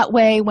 That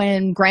way,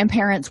 when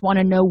grandparents want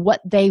to know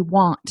what they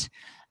want,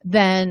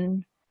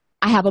 then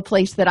I have a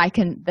place that I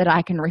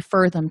can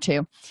refer them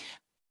to,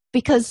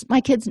 because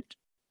my kids'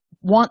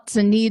 wants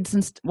and needs,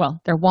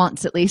 their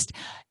wants at least,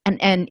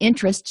 and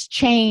interests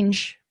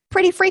change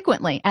pretty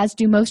frequently, as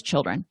do most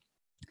children.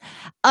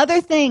 Other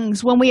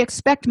things, when we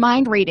expect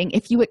mind reading,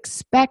 if you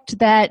expect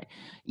that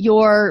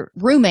your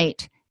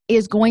roommate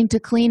is going to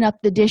clean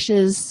up the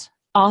dishes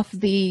off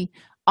the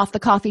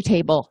coffee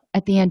table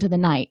at the end of the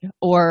night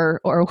or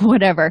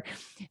whatever,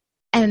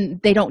 and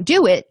they don't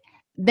do it,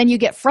 then you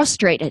get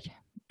frustrated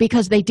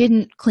because they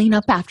didn't clean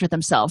up after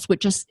themselves,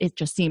 it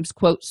just seems,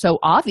 quote, so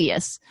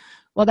obvious.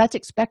 Well, that's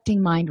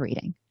expecting mind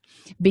reading,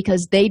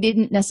 because they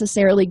didn't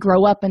necessarily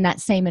grow up in that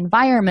same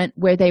environment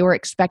where they were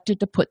expected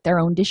to put their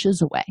own dishes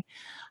away.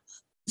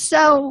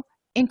 So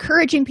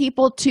encouraging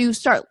people to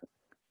start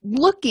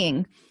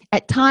looking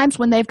at times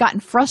when they've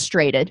gotten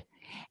frustrated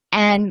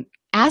and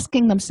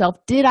asking themselves,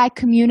 did I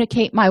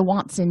communicate my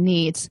wants and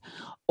needs,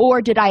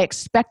 or did I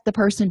expect the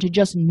person to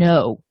just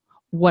know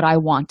what I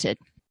wanted?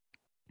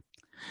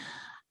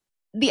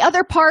 The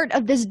other part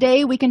of this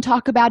day we can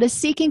talk about is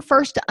seeking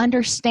first to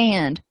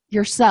understand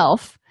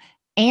yourself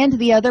and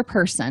the other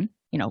person.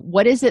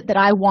 What is it that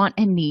I want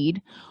and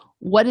need?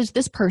 What does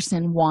this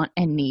person want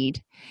and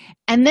need?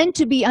 And then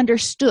to be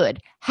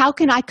understood. How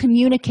can I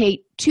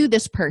communicate to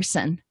this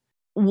person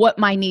what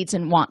my needs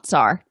and wants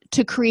are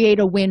to create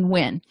a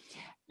win-win?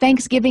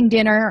 Thanksgiving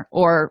dinner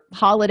or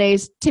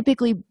holidays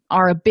typically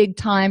are a big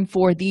time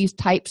for these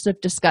types of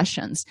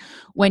discussions,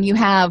 when you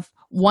have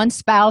one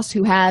spouse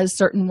who has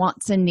certain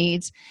wants and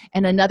needs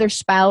and another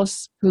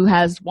spouse who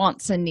has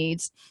wants and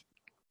needs.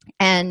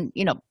 And,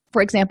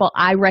 for example,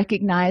 I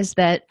recognize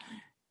that,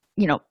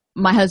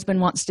 my husband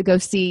wants to go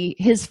see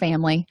his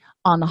family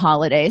on the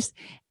holidays.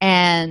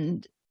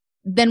 And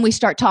then we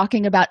start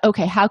talking about,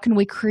 okay, how can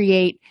we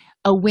create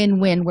a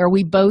win-win where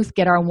we both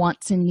get our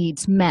wants and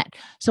needs met?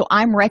 So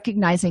I'm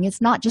recognizing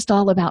it's not just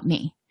all about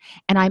me.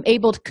 And I'm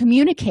able to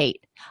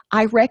communicate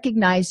I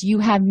recognize you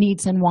have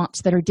needs and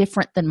wants that are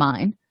different than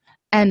mine,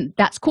 and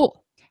that's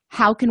cool.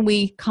 How can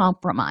we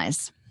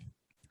compromise?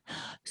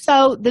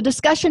 So the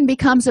discussion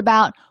becomes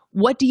about,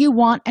 what do you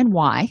want and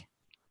why?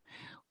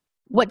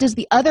 What does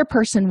the other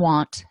person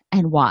want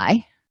and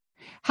why?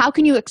 How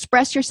can you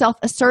express yourself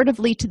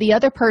assertively to the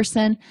other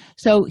person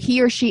so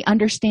he or she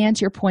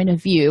understands your point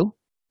of view?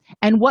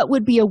 And what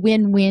would be a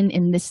win-win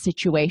in this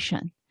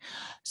situation?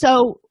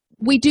 So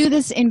we do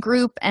this in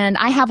group, and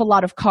I have a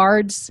lot of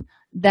cards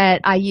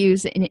that I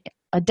use in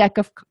a deck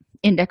of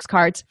index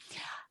cards.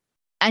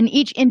 And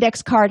each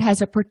index card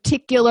has a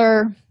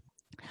particular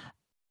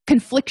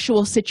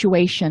conflictual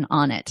situation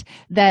on it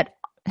that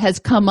has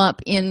come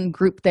up in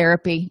group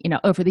therapy.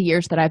 Over the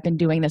years that I've been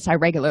doing this, I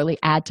regularly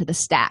add to the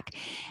stack.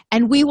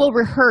 And we will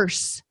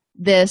rehearse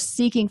this,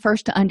 seeking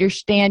first to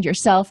understand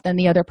yourself, then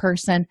the other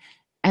person,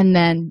 and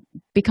then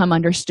become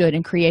understood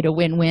and create a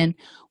win-win.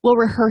 We'll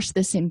rehearse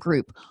this in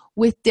group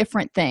with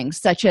different things,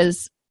 such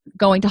as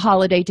going to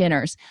holiday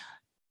dinners,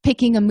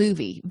 picking a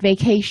movie,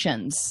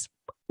 vacations,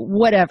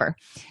 whatever.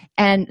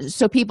 And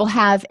so people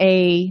have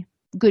a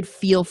good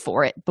feel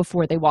for it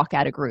before they walk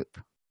out of group.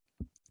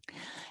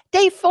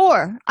 Day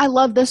 4, I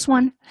love this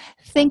one.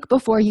 Think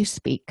before you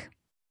speak.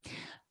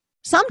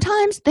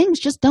 Sometimes things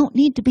just don't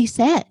need to be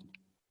said.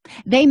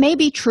 They may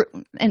be true,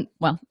 and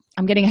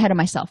I'm getting ahead of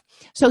myself.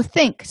 So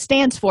think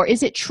stands for,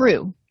 is it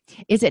true?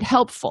 Is it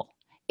helpful?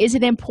 Is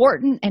it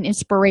important and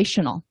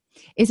inspirational?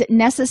 Is it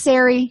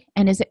necessary,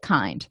 and is it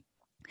kind?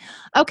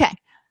 Okay,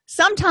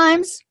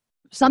 sometimes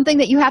something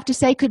that you have to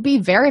say could be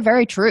very,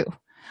 very true,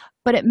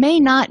 but it may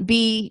not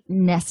be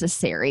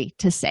necessary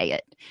to say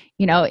it.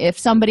 If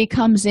somebody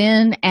comes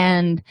in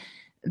and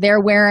they're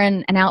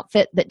wearing an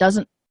outfit that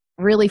doesn't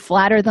really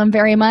flatter them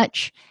very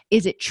much,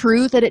 is it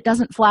true that it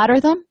doesn't flatter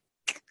them?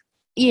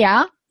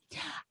 Yeah.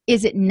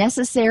 Is it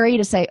necessary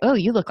to say, oh,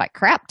 you look like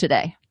crap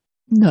today?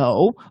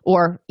 No.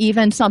 Or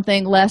even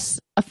something less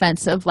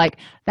offensive, like,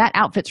 that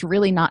outfit's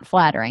really not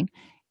flattering.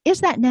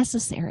 Is that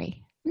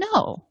necessary?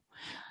 No.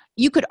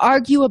 You could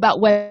argue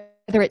about whether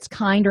it's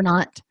kind or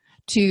not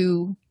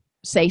to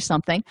say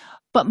something,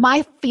 but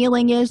my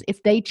feeling is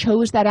if they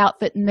chose that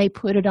outfit and they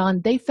put it on,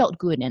 they felt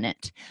good in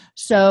it.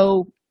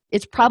 So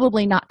it's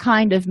probably not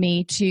kind of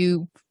me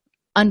to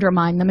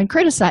undermine them and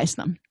criticize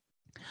them.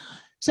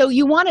 So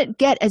you want to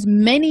get as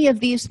many of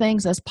these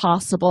things as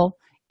possible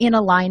in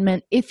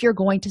alignment if you're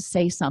going to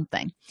say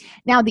something.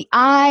 Now, the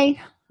I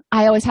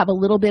always have a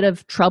little bit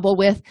of trouble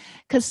with,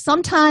 because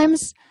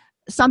sometimes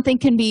something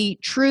can be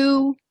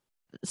true,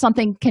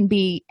 something can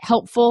be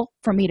helpful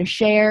for me to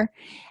share.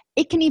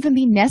 It can even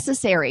be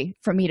necessary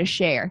for me to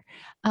share.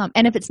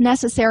 And if it's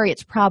necessary,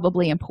 it's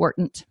probably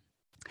important.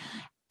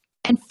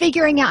 And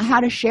figuring out how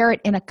to share it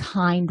in a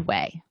kind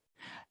way.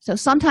 So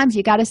sometimes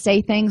you got to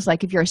say things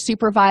like, if you're a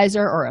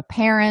supervisor or a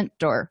parent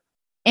or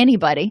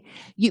anybody,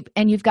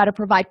 you've got to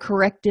provide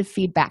corrective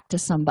feedback to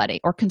somebody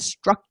or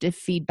constructive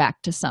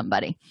feedback to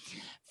somebody.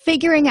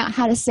 Figuring out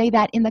how to say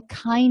that in the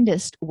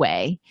kindest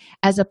way,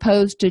 as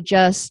opposed to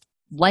just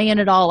laying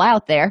it all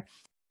out there,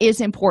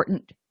 is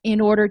important in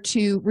order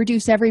to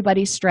reduce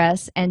everybody's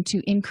stress and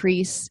to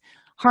increase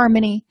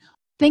harmony.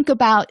 Think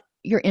about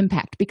your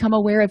impact. Become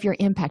aware of your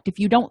impact. If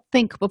you don't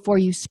think before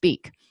you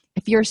speak,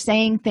 if you're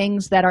saying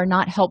things that are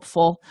not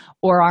helpful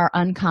or are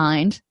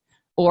unkind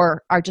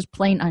or are just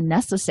plain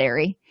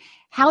unnecessary,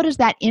 how does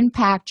that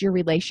impact your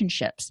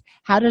relationships?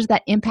 How does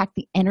that impact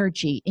the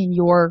energy in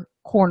your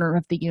corner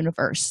of the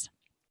universe?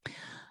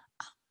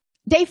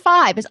 Day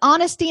 5 is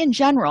honesty in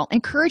general.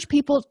 Encourage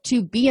people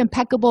to be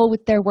impeccable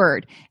with their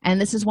word. And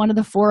this is one of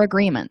the 4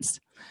 agreements.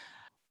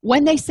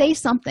 When they say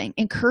something,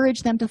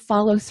 encourage them to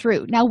follow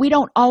through. Now, we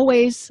don't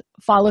always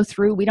follow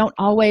through. We're not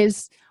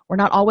always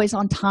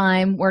on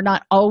time. We're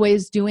not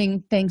always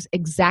doing things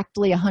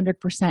exactly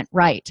 100%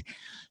 right.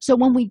 So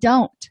when we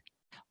don't,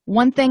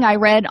 one thing I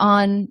read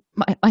on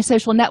my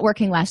social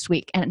networking last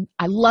week, and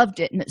I loved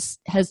it, and it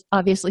has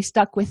obviously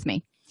stuck with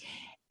me,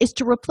 is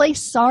to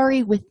replace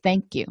sorry with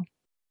thank you.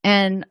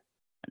 And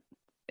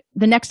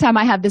the next time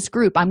I have this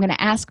group, I'm going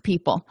to ask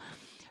people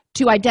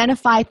to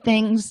identify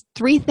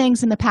 3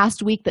 things in the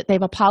past week that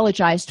they've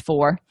apologized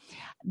for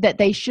that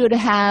they should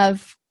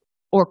have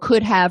or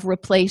could have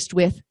replaced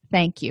with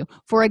thank you.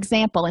 For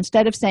example,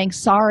 instead of saying,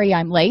 sorry,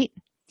 I'm late,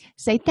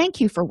 say,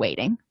 thank you for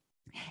waiting.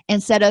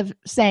 Instead of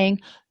saying,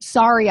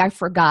 sorry, I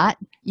forgot,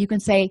 you can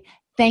say,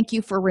 thank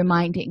you for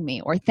reminding me,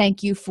 or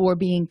thank you for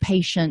being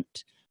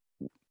patient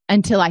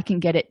until I can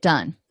get it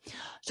done.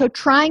 So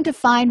trying to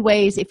find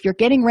ways, if you're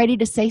getting ready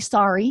to say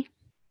sorry,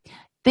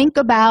 think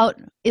about,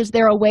 is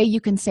there a way you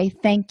can say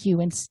thank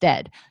you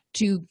instead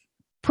to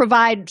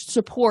provide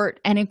support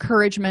and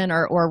encouragement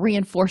or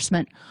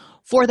reinforcement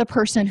for the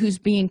person who's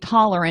being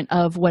tolerant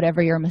of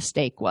whatever your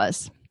mistake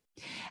was.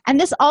 And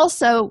this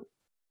also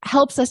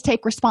helps us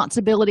take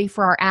responsibility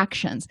for our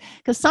actions,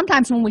 because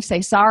sometimes when we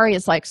say sorry,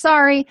 it's like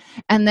sorry,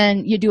 and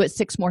then you do it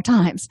 6 more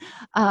times.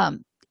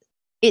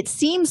 It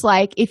seems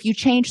like if you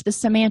change the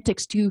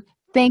semantics to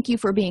thank you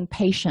for being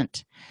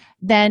patient,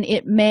 then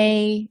it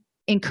may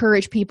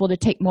encourage people to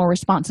take more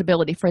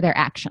responsibility for their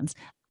actions.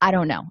 I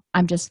don't know.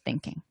 I'm just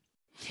thinking.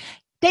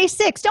 Day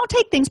 6, don't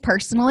take things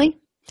personally.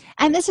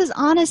 And this is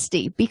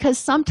honesty, because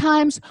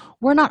sometimes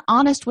we're not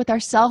honest with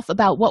ourselves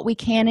about what we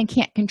can and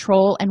can't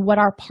control and what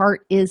our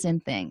part is in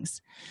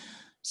things.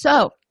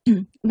 So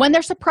when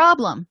there's a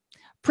problem,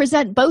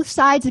 present both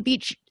sides of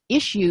each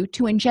issue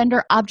to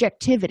engender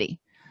objectivity.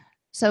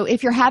 So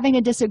if you're having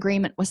a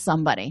disagreement with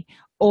somebody,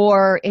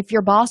 or if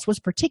your boss was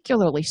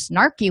particularly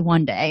snarky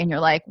one day and you're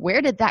like,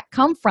 where did that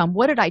come from?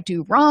 What did I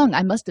do wrong?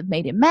 I must have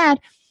made him mad.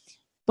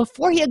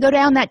 Before you go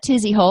down that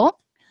tizzy hole,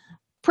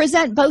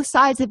 present both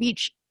sides of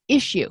each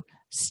issue.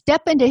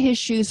 Step into his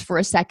shoes for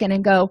a second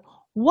and go,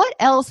 what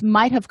else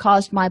might have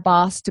caused my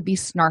boss to be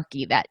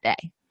snarky that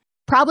day?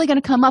 Probably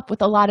going to come up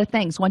with a lot of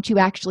things once you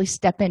actually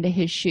step into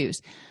his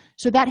shoes.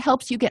 So that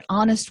helps you get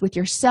honest with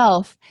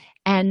yourself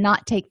and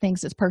not take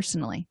things as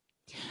personally.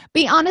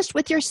 Be honest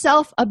with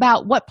yourself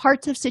about what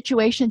parts of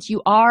situations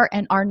you are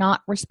and are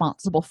not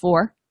responsible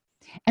for,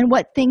 and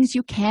what things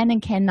you can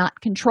and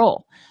cannot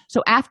control.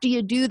 So after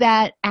you do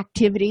that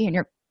activity and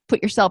you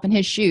put yourself in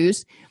his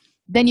shoes,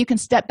 then you can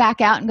step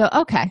back out and go,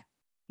 okay,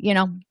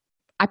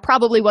 I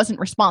probably wasn't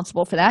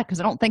responsible for that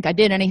because I don't think I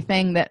did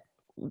anything that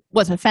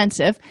was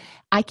offensive.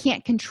 I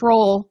can't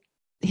control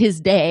his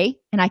day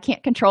and I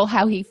can't control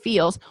how he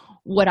feels.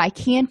 What I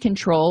can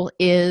control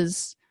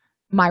is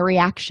my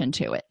reaction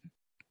to it.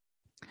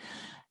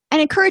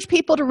 And encourage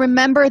people to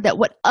remember that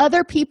what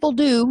other people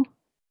do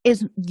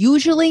is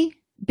usually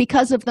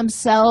because of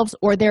themselves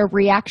or their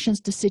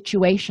reactions to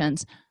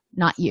situations,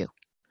 not you.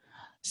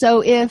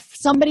 So if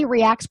somebody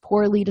reacts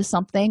poorly to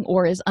something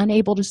or is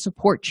unable to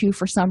support you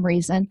for some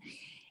reason,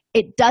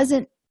 it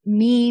doesn't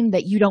mean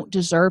that you don't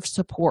deserve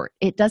support.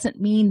 It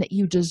doesn't mean that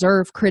you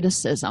deserve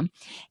criticism.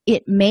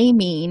 It may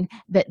mean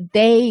that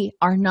they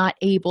are not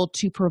able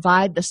to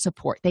provide the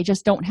support. They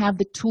just don't have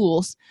the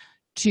tools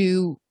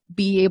to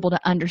be able to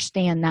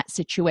understand that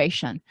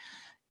situation.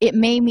 It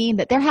may mean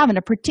that they're having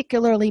a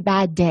particularly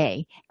bad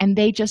day and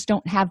they just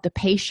don't have the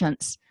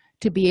patience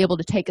to be able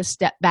to take a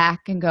step back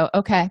and go,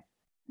 okay,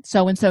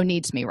 so-and-so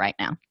needs me right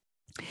now.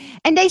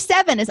 And day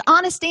 7 is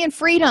honesty and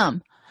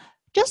freedom.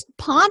 Just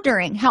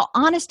pondering how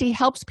honesty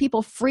helps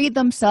people free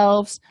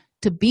themselves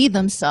to be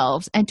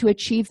themselves and to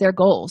achieve their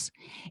goals.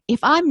 If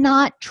I'm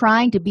not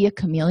trying to be a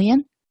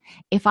chameleon,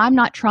 if I'm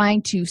not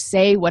trying to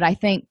say what I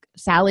think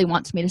Sally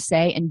wants me to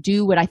say and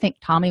do what I think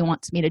Tommy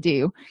wants me to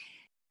do,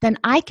 then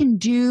I can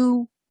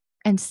do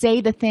and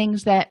say the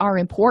things that are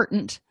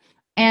important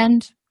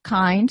and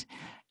kind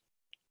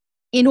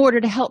in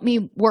order to help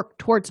me work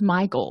towards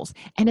my goals.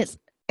 And it's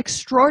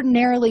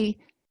extraordinarily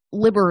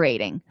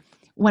liberating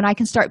when I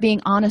can start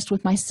being honest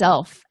with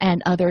myself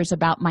and others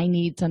about my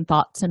needs and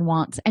thoughts and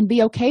wants and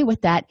be okay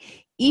with that,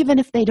 even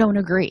if they don't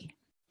agree.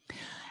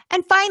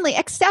 And finally,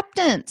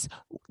 acceptance.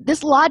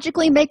 This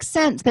logically makes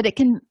sense that it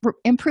can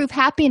improve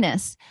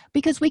happiness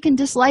because we can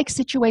dislike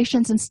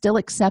situations and still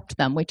accept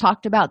them. We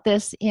talked about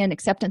this in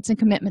acceptance and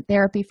commitment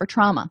therapy for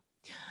trauma.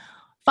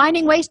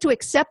 Finding ways to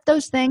accept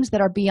those things that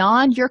are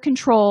beyond your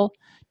control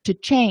to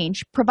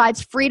change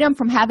provides freedom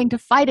from having to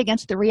fight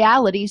against the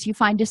realities you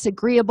find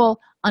disagreeable,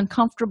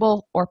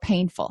 uncomfortable, or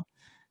painful.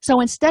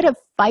 So instead of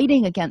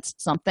fighting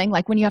against something,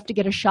 like when you have to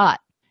get a shot,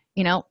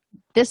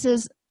 this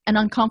is an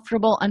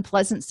uncomfortable,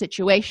 unpleasant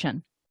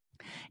situation.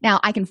 Now,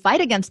 I can fight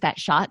against that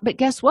shot, but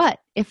guess what?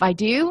 If I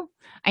do,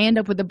 I end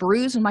up with a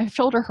bruise and my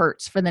shoulder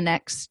hurts for the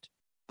next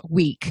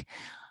week.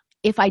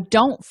 If I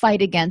don't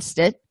fight against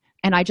it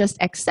and I just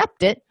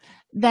accept it,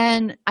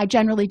 then I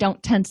generally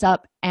don't tense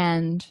up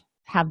and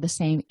have the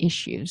same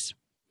issues.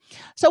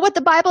 So what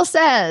the Bible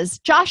says,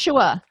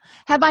 Joshua,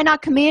 have I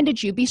not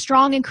commanded you, be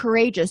strong and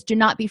courageous, do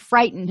not be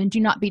frightened and do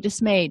not be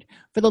dismayed,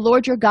 for the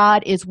Lord your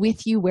God is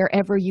with you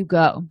wherever you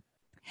go.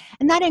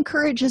 And that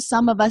encourages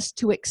some of us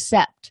to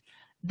accept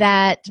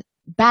that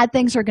bad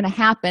things are going to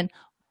happen.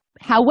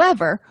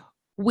 However,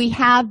 we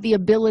have the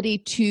ability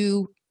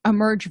to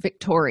emerge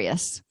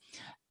victorious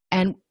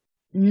and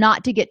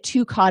not to get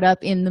too caught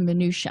up in the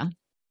minutia.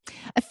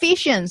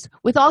 Ephesians,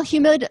 with all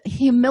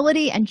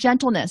humility and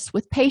gentleness,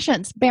 with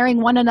patience,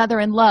 bearing one another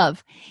in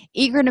love,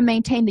 eager to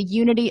maintain the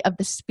unity of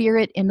the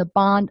Spirit in the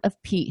bond of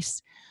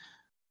peace.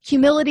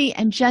 Humility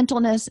and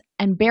gentleness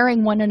and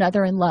bearing one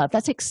another in love.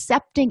 That's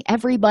accepting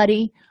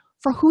everybody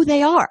for who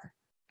they are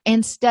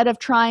instead of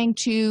trying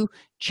to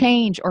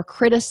change or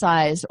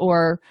criticize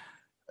or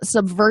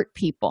subvert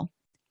people.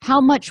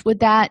 How much would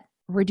that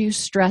reduce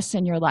stress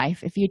in your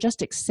life if you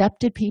just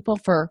accepted people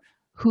for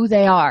who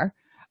they are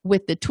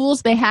with the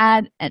tools they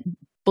had and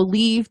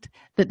believed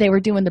that they were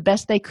doing the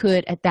best they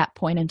could at that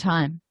point in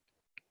time?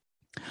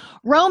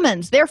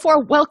 Romans,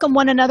 therefore, welcome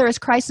one another as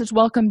Christ has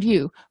welcomed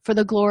you for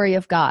the glory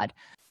of God.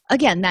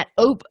 Again, that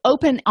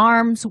open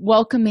arms,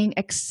 welcoming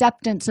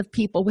acceptance of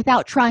people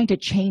without trying to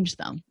change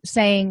them,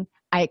 saying,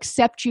 I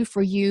accept you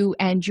for you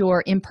and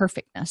your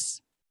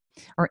imperfectness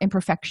or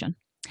imperfection.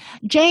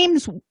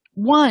 James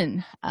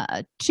 1,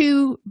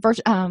 2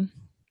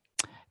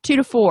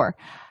 to 4.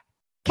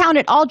 Count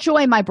it all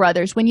joy, my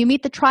brothers, when you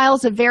meet the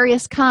trials of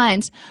various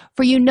kinds,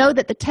 for you know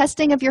that the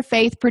testing of your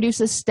faith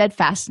produces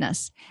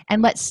steadfastness.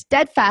 And let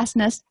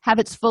steadfastness have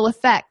its full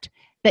effect,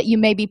 that you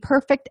may be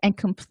perfect and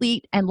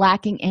complete and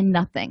lacking in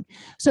nothing.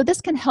 So this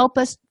can help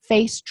us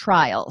face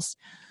trials.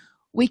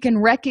 We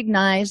can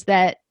recognize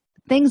that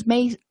things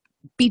may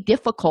be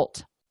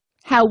difficult.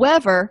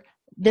 However,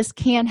 this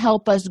can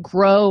help us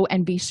grow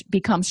and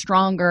become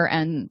stronger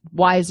and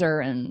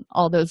wiser and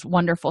all those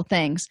wonderful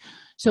things.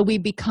 So we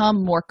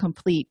become more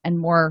complete and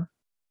more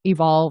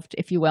evolved,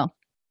 if you will.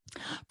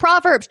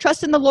 Proverbs,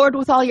 trust in the Lord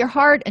with all your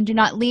heart and do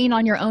not lean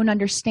on your own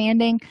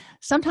understanding.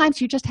 Sometimes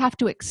you just have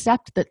to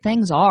accept that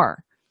things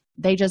are.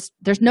 There's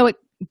no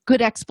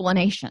good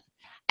explanation.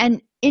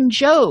 And in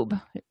Job,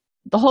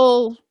 the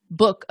whole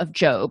book of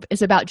Job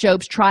is about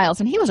Job's trials,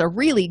 and he was a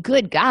really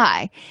good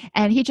guy.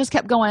 And he just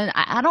kept going,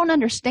 I don't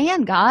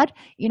understand, God.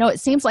 It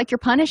seems like you're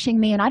punishing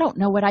me, and I don't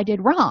know what I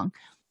did wrong.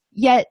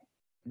 Yet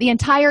the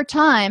entire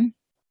time,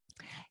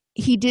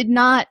 he did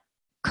not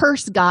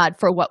curse God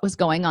for what was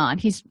going on.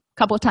 A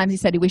couple of times he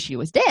said he wished he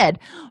was dead,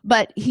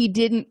 but he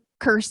didn't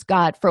curse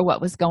God for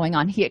what was going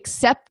on. He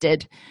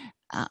accepted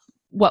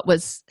what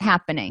was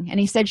happening. And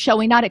he said, shall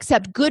we not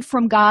accept good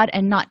from God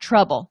and not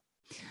trouble?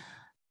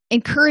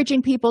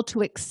 Encouraging people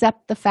to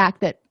accept the fact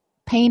that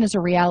pain is a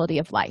reality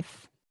of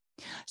life.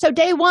 So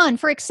day 1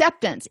 for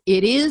acceptance,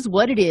 it is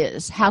what it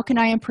is. How can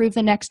I improve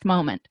the next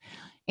moment?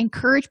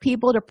 Encourage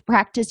people to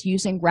practice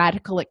using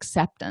radical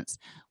acceptance.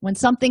 When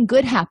something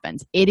good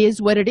happens, it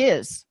is what it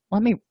is.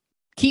 Let me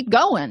keep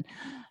going.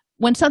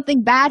 When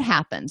something bad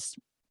happens,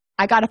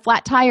 I got a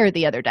flat tire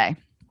the other day.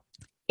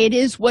 It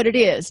is what it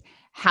is.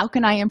 How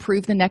can I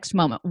improve the next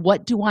moment?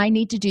 What do I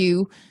need to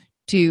do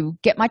to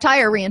get my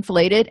tire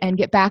reinflated and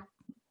get back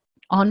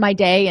on my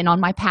day and on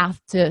my path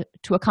to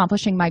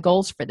accomplishing my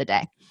goals for the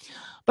day?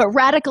 But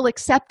radical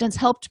acceptance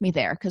helped me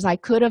there, because I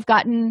could have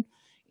gotten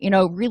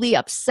really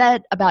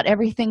upset about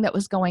everything that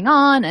was going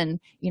on, and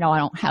I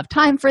don't have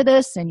time for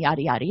this, and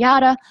yada yada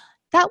yada.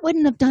 That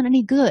wouldn't have done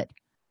any good.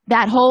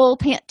 That whole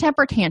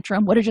temper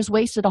tantrum would have just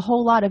wasted a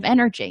whole lot of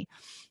energy.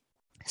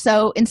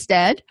 So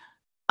instead,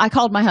 I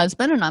called my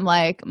husband and I'm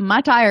like, my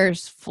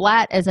tire's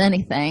flat as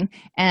anything,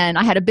 and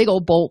I had a big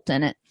old bolt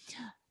in it.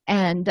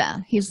 And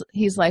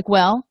he's like,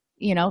 well,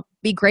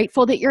 be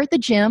grateful that you're at the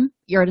gym.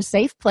 You're at a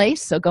safe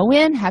place, so go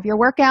in, have your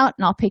workout,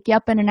 and I'll pick you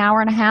up in an hour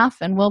and a half,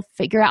 and we'll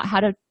figure out how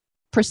to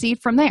proceed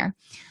from there.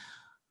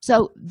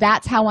 So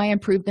that's how I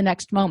improved the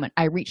next moment.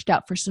 I reached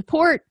out for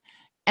support,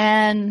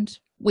 and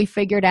we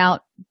figured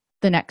out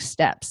the next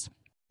steps.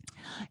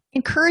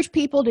 Encourage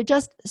people to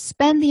just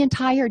spend the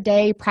entire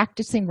day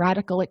practicing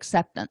radical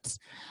acceptance.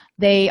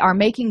 They are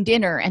making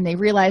dinner and they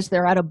realize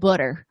they're out of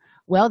butter.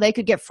 Well, they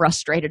could get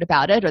frustrated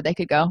about it, or they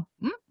could go,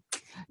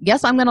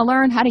 guess I'm going to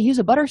learn how to use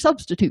a butter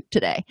substitute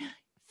today.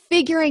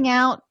 Figuring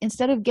out,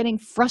 instead of getting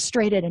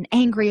frustrated and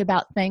angry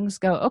about things,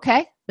 go,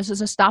 okay, this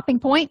is a stopping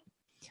point.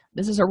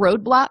 This is a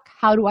roadblock.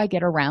 How do I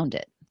get around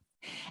it?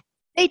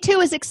 Day 2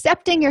 is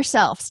accepting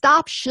yourself.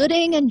 Stop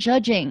shoulding and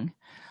judging.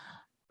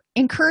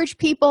 Encourage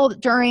people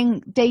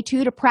during day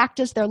 2 to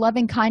practice their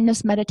loving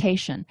kindness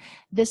meditation.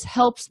 This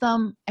helps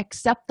them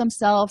accept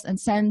themselves and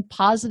send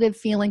positive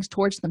feelings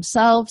towards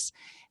themselves,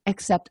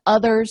 accept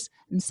others,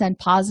 and send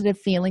positive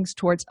feelings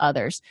towards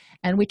others.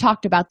 And we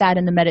talked about that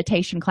in the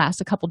meditation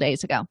class a couple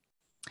days ago.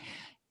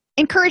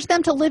 Encourage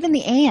them to live in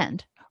the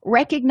and,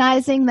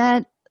 recognizing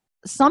that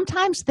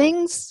sometimes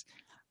things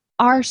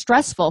are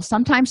stressful,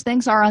 sometimes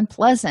things are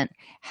unpleasant.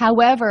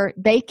 However,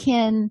 they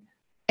can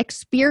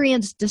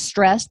experience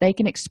distress, they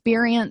can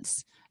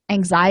experience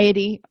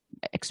anxiety,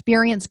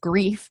 experience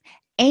grief,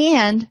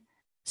 and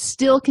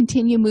still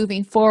continue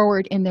moving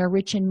forward in their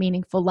rich and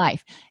meaningful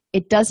life.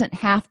 It doesn't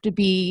have to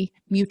be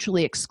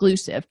mutually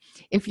exclusive.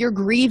 If you're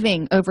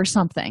grieving over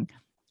something,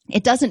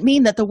 it doesn't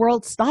mean that the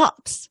world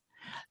stops.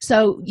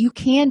 So you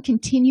can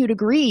continue to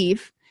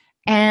grieve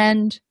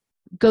and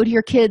go to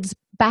your kid's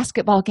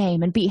basketball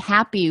game and be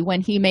happy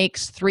when he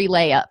makes 3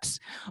 layups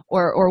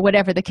or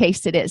whatever the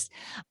case it is.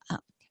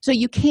 So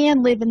you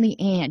can live in the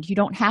and. You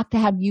don't have to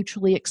have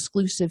mutually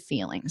exclusive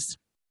feelings.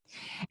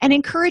 And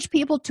encourage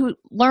people to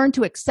learn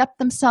to accept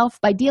themselves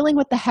by dealing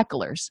with the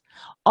hecklers.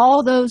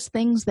 All those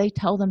things they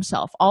tell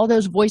themselves, all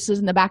those voices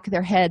in the back of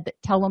their head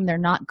that tell them they're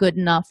not good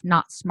enough,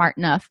 not smart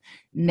enough,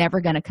 never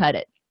going to cut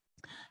it.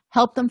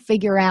 Help them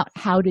figure out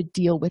how to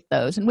deal with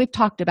those. And we've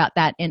talked about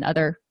that in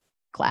other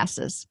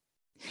classes.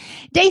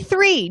 Day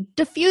 3,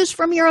 diffuse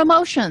from your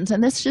emotions.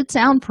 And this should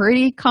sound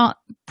pretty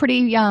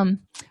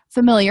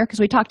familiar, because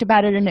we talked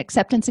about it in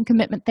acceptance and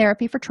commitment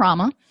therapy for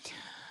trauma.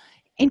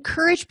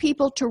 Encourage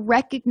people to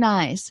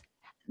recognize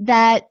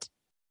that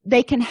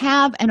they can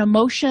have an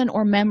emotion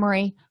or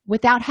memory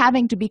without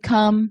having to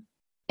become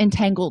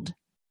entangled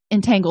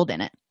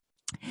in it.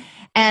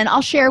 And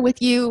I'll share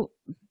with you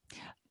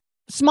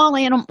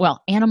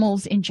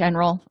animals in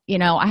general,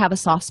 I have a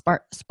soft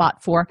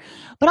spot for,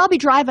 but I'll be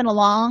driving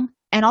along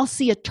and I'll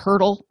see a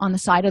turtle on the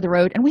side of the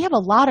road. And we have a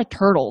lot of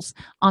turtles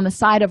on the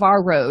side of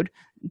our road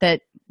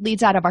that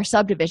leads out of our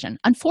subdivision.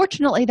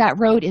 Unfortunately, that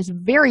road is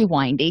very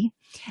windy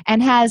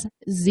and has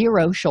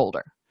zero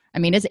shoulder. I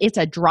mean, it's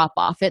a drop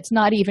off. It's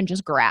not even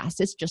just grass,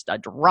 it's just a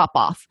drop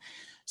off.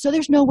 So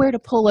there's nowhere to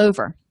pull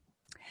over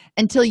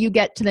until you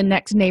get to the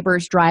next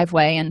neighbor's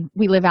driveway. And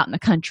we live out in the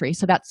country,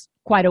 so that's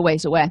quite a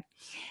ways away.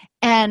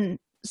 And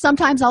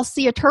sometimes I'll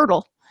see a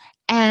turtle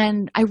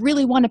and I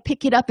really want to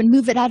pick it up and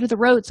move it out of the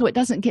road so it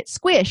doesn't get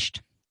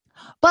squished.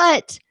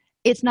 But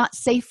it's not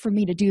safe for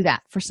me to do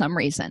that for some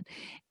reason.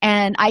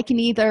 And I can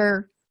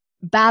either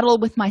battle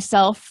with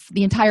myself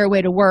the entire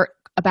way to work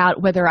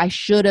about whether I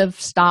should have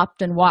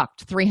stopped and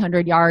walked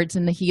 300 yards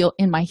in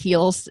my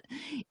heels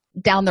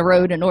down the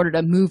road in order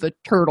to move a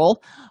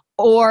turtle,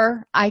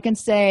 or I can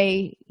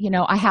say,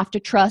 I have to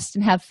trust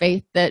and have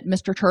faith that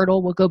Mr.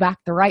 Turtle will go back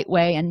the right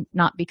way and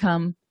not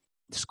become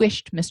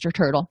squished Mr.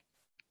 Turtle.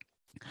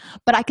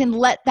 But I can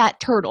let that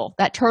turtle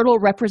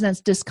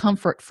represents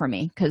discomfort for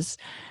me because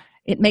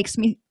it makes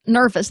me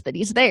nervous that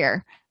he's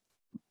there,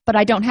 but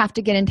I don't have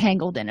to get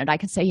entangled in it. I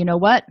can say, you know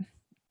what?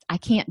 I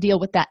can't deal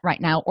with that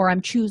right now, or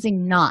I'm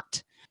choosing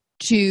not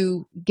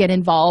to get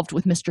involved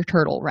with Mr.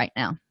 Turtle right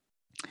now.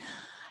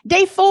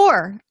 Day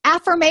 4,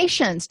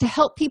 affirmations to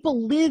help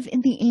people live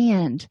in the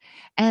and.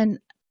 And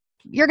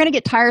you're going to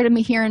get tired of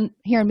me hearing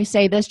me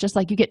say this, just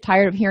like you get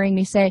tired of hearing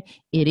me say,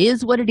 it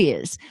is what it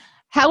is.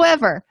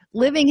 However,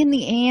 living in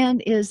the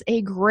and is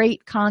a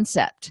great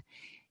concept.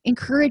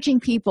 Encouraging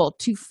people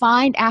to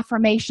find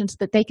affirmations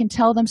that they can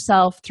tell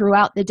themselves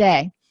throughout the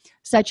day,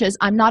 such as,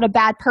 I'm not a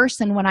bad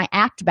person when I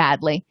act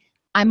badly.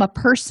 I'm a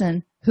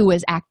person who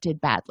has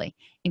acted badly.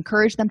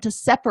 Encourage them to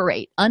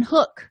separate,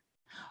 unhook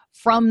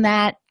from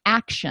that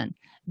action.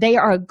 They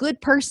are a good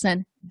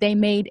person. They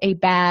made a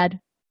bad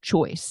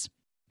choice.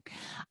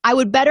 I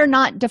would better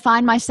not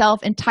define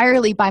myself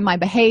entirely by my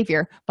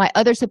behavior, by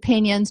others'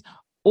 opinions,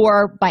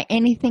 or by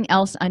anything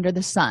else under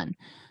the sun.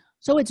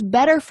 So it's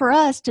better for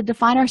us to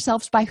define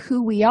ourselves by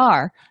who we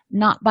are,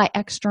 not by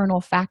external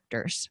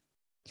factors.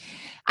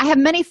 I have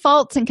many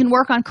faults and can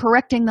work on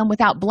correcting them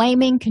without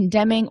blaming,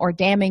 condemning, or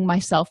damning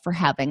myself for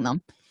having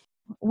them.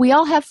 We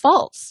all have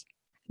faults.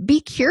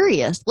 Be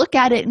curious. Look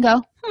at it and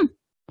go,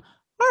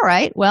 all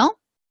right, well,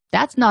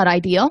 that's not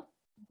ideal.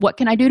 What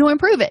can I do to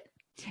improve it?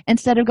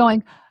 Instead of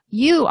going,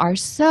 you are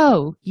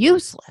so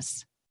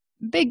useless.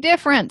 Big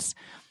difference.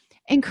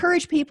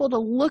 Encourage people to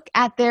look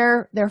at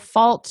their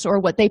faults or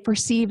what they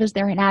perceive as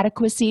their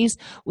inadequacies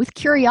with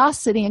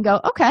curiosity and go,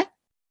 okay,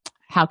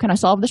 how can I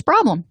solve this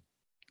problem?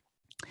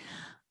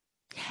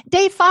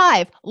 Day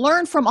 5,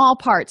 learn from all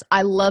parts.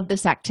 I love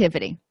this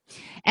activity.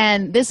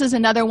 And this is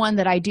another one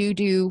that I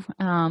do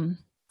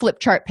flip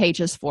chart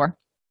pages for.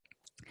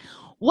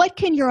 What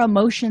can your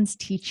emotions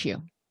teach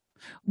you?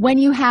 When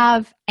you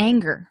have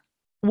anger,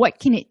 what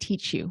can it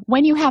teach you?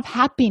 When you have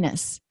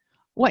happiness,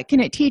 what can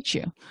it teach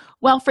you?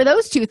 Well, for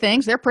those two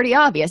things, they're pretty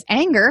obvious.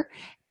 Anger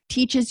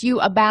teaches you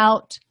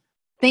about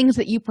things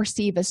that you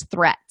perceive as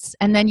threats.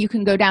 And then you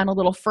can go down a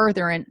little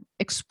further and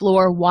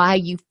explore why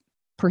you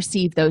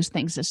perceive those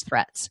things as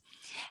threats.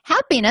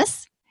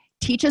 Happiness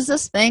teaches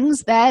us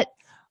things that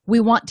we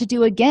want to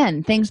do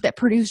again, things that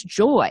produce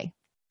joy.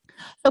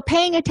 So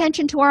paying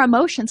attention to our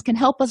emotions can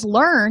help us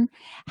learn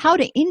how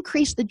to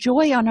increase the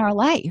joy on our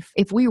life.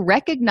 If we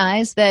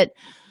recognize that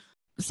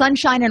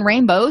sunshine and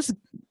rainbows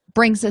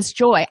brings us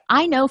joy.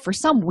 I know for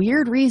some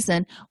weird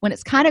reason, when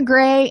it's kind of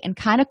gray and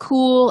kind of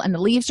cool and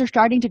the leaves are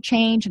starting to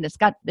change and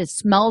it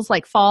smells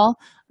like fall.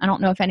 I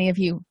don't know if any of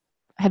you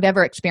have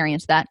ever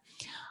experienced that.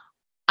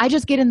 I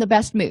just get in the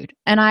best mood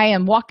and I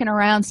am walking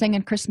around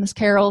singing Christmas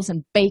carols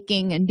and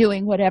baking and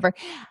doing whatever.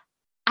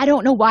 I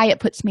don't know why it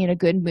puts me in a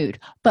good mood,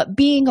 but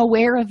being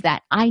aware of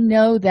that, I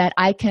know that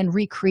I can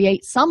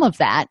recreate some of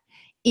that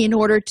in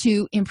order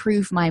to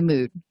improve my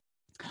mood.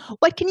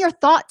 What can your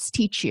thoughts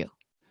teach you?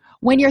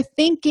 When you're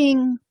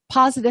thinking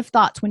positive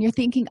thoughts, when you're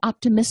thinking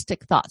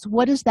optimistic thoughts,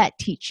 what does that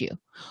teach you?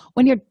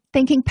 When you're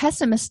thinking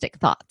pessimistic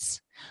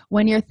thoughts,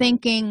 when you're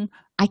thinking,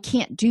 I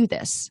can't do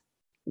this,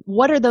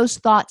 what are those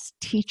thoughts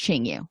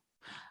teaching you?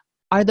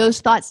 Are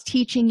those thoughts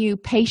teaching you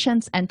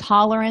patience and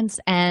tolerance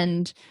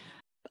and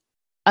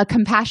a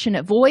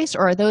compassionate voice,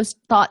 or are those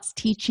thoughts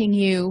teaching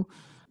you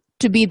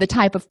to be the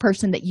type of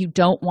person that you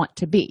don't want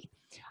to be?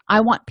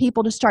 I want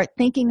people to start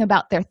thinking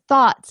about their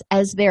thoughts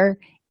as their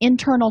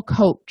internal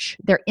coach,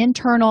 their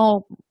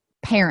internal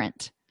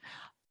parent.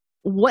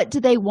 What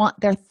do they want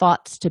their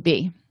thoughts to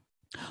be?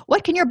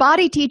 What can your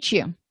body teach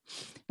you?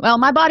 Well,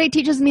 my body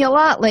teaches me a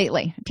lot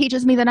lately. It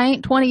teaches me that I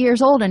ain't 20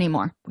 years old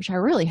anymore, which I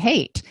really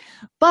hate.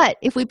 But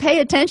if we pay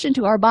attention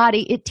to our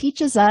body, it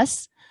teaches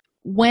us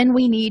when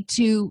we need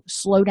to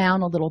slow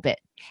down a little bit.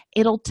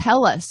 It'll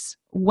tell us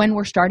when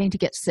we're starting to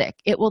get sick.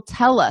 It will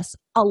tell us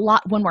a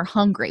lot when we're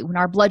hungry, when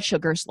our blood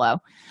sugar's low.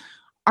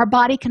 Our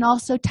body can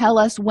also tell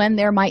us when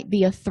there might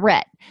be a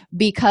threat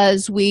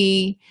because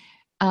we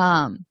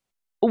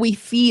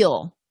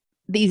feel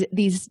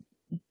these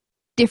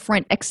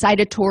different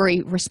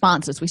excitatory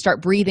responses. We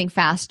start breathing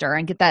faster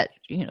and get that,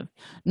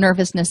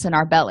 nervousness in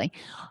our belly.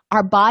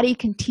 Our body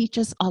can teach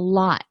us a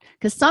lot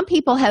because some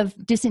people have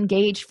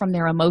disengaged from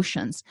their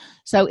emotions.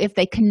 So if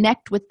they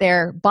connect with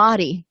their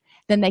body,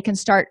 then they can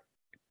start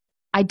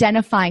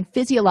identifying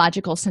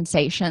physiological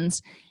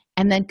sensations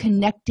and then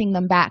connecting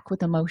them back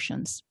with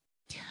emotions.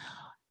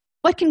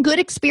 What can good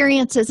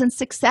experiences and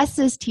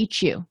successes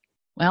teach you?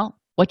 Well,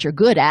 what you're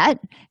good at,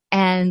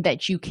 and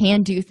that you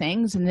can do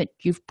things, and that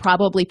you've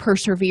probably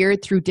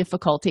persevered through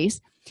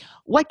difficulties.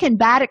 What can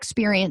bad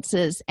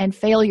experiences and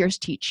failures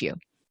teach you?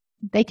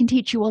 They can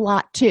teach you a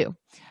lot too.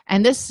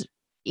 And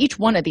each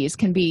one of these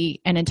can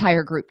be an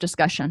entire group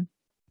discussion.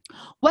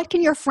 What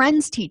can your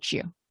friends teach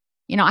you?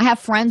 I have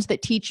friends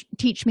that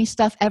teach me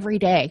stuff every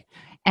day,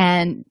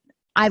 and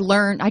I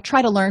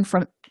try to learn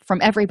from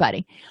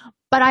everybody.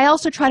 But I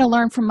also try to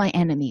learn from my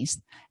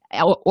enemies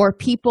or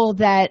people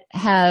that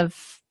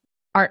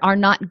are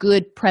not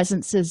good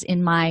presences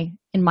in my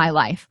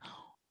life.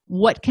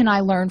 What can I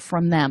learn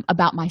from them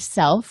about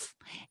myself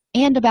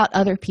and about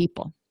other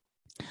people?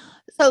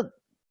 So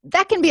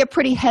that can be a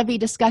pretty heavy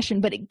discussion,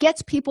 but it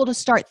gets people to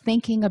start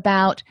thinking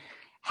about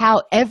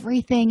how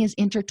everything is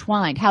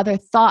intertwined, how their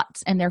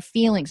thoughts and their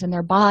feelings and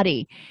their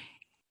body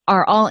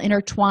are all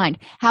intertwined,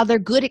 how their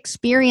good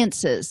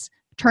experiences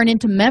turn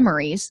into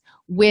memories,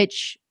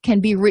 which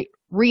can be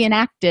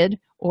reenacted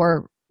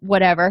or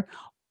whatever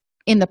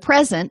in the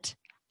present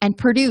and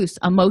produce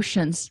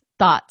emotions,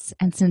 thoughts,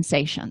 and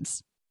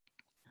sensations.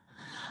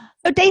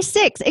 So day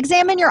 6,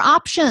 examine your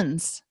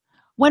options.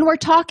 When we're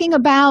talking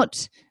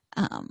about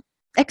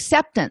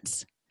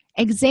acceptance,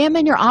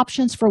 examine your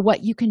options for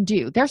what you can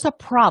do. There's a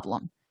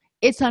problem.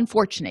 It's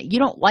unfortunate. You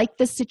don't like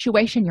this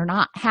situation. You're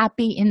not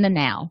happy in the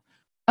now.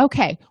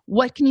 Okay,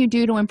 what can you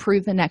do to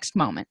improve the next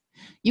moment?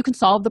 You can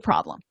solve the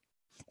problem.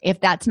 If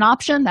that's an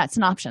option, that's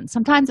an option.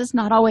 Sometimes it's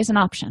not always an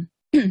option.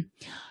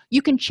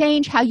 You can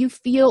change how you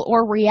feel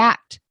or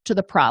react to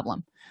the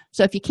problem.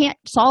 So if you can't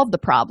solve the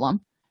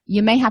problem,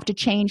 you may have to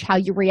change how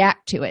you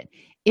react to it.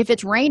 If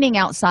it's raining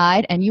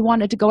outside and you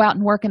wanted to go out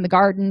and work in the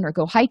garden or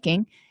go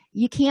hiking,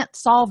 you can't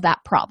solve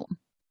that problem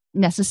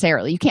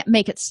necessarily. You can't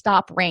make it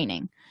stop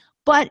raining,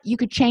 but you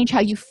could change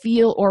how you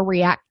feel or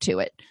react to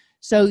it.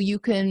 So you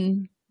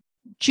can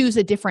choose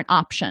a different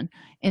option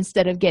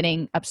instead of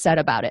getting upset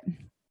about it,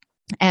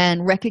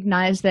 and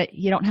recognize that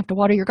you don't have to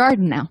water your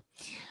garden now.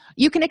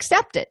 You can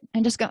accept it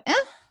and just go,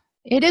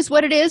 it is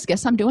what it is.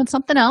 Guess I'm doing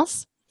something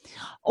else.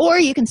 Or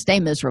you can stay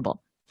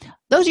miserable.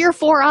 Those are your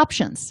 4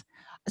 options.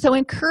 So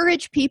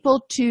encourage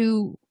people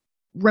to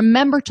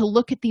remember to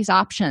look at these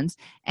options.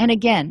 And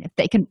again, if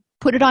they can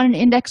put it on an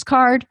index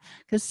card,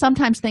 because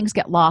sometimes things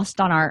get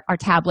lost on our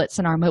tablets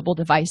and our mobile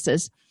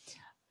devices.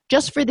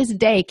 Just for this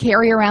day,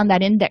 carry around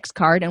that index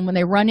card, and when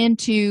they run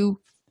into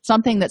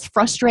something that's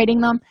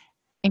frustrating them,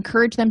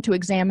 encourage them to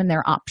examine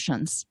their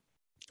options.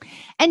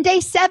 And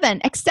day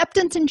 7,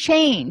 acceptance and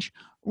change,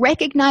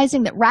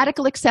 recognizing that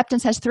radical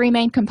acceptance has 3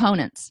 main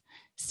components: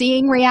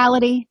 seeing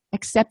reality,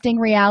 accepting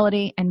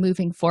reality, and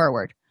moving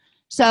forward.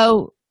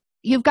 So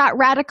you've got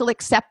radical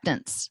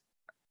acceptance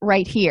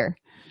right here.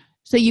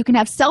 So you can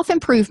have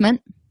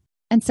self-improvement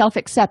and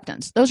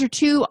self-acceptance. Those are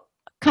 2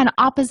 kind of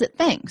opposite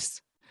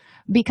things,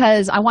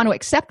 because I want to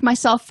accept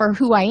myself for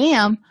who I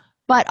am,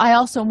 but I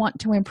also want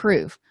to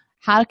improve.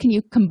 How can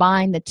you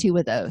combine the 2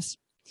 of those?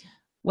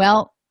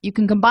 Well, you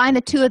can combine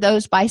the 2 of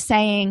those by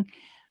saying,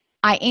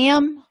 I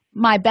am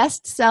my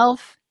best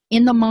self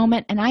in the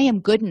moment, and I am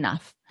good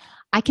enough.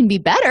 I can be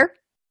better,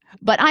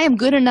 but I am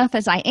good enough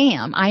as I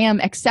am. I am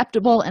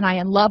acceptable and I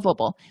am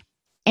lovable,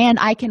 and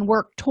I can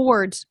work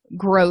towards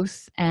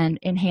growth and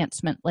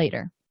enhancement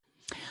later.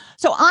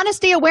 So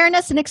honesty,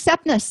 awareness, and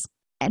acceptance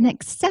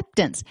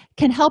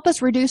can help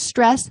us reduce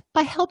stress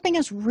by helping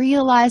us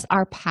realize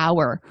our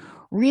power,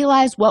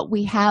 realize what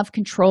we have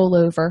control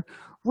over,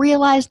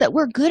 realize that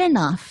we're good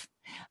enough,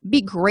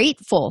 be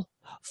grateful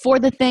for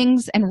the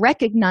things, and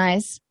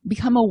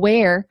become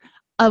aware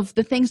of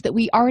the things that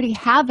we already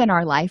have in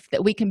our life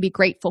that we can be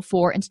grateful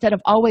for, instead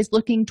of always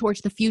looking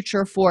towards the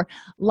future for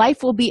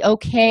life will be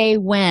okay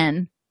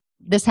when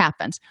this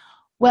happens.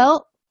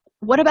 Well,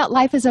 what about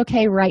life is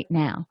okay right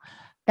now?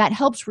 That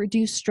helps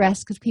reduce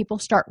stress, because people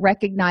start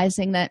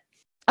recognizing that,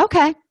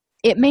 okay,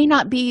 it may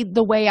not be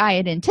the way I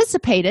had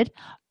anticipated,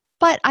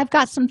 but I've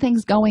got some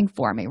things going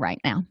for me right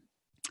now.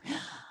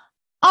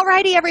 All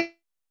righty,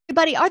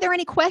 everybody, are there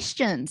any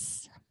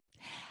questions?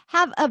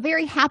 Have a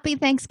very happy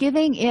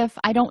Thanksgiving. If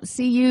I don't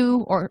see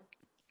you or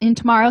in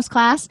tomorrow's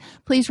class,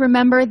 please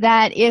remember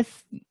that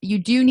if you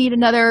do need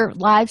another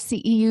live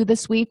CEU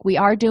this week, we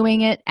are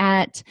doing it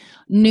at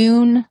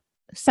noon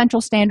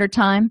Central Standard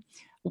Time,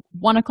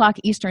 1 o'clock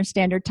Eastern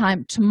Standard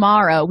Time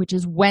tomorrow, which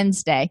is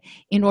Wednesday,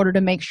 in order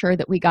to make sure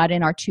that we got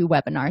in our 2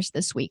 webinars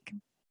this week.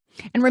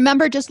 And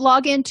remember, just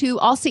log into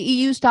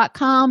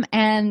allceus.com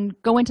and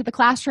go into the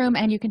classroom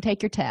and you can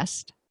take your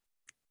test.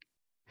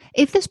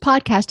 If this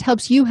podcast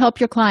helps you help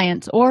your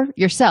clients or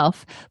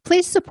yourself,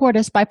 please support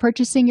us by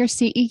purchasing your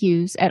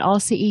CEUs at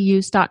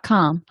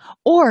allceus.com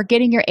or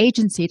getting your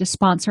agency to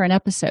sponsor an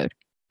episode.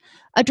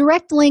 A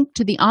direct link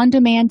to the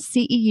on-demand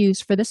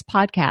CEUs for this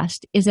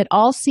podcast is at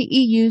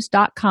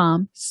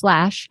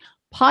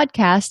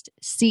allceus.com/podcast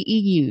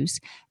CEUs.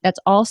 That's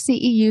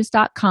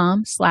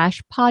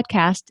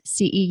allceus.com/podcast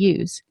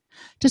CEUs.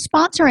 To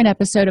sponsor an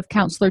episode of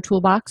Counselor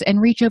Toolbox and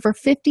reach over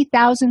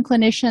 50,000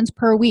 clinicians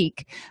per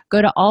week,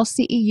 go to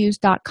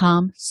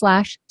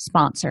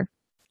allceus.com/sponsor.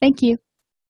 Thank you.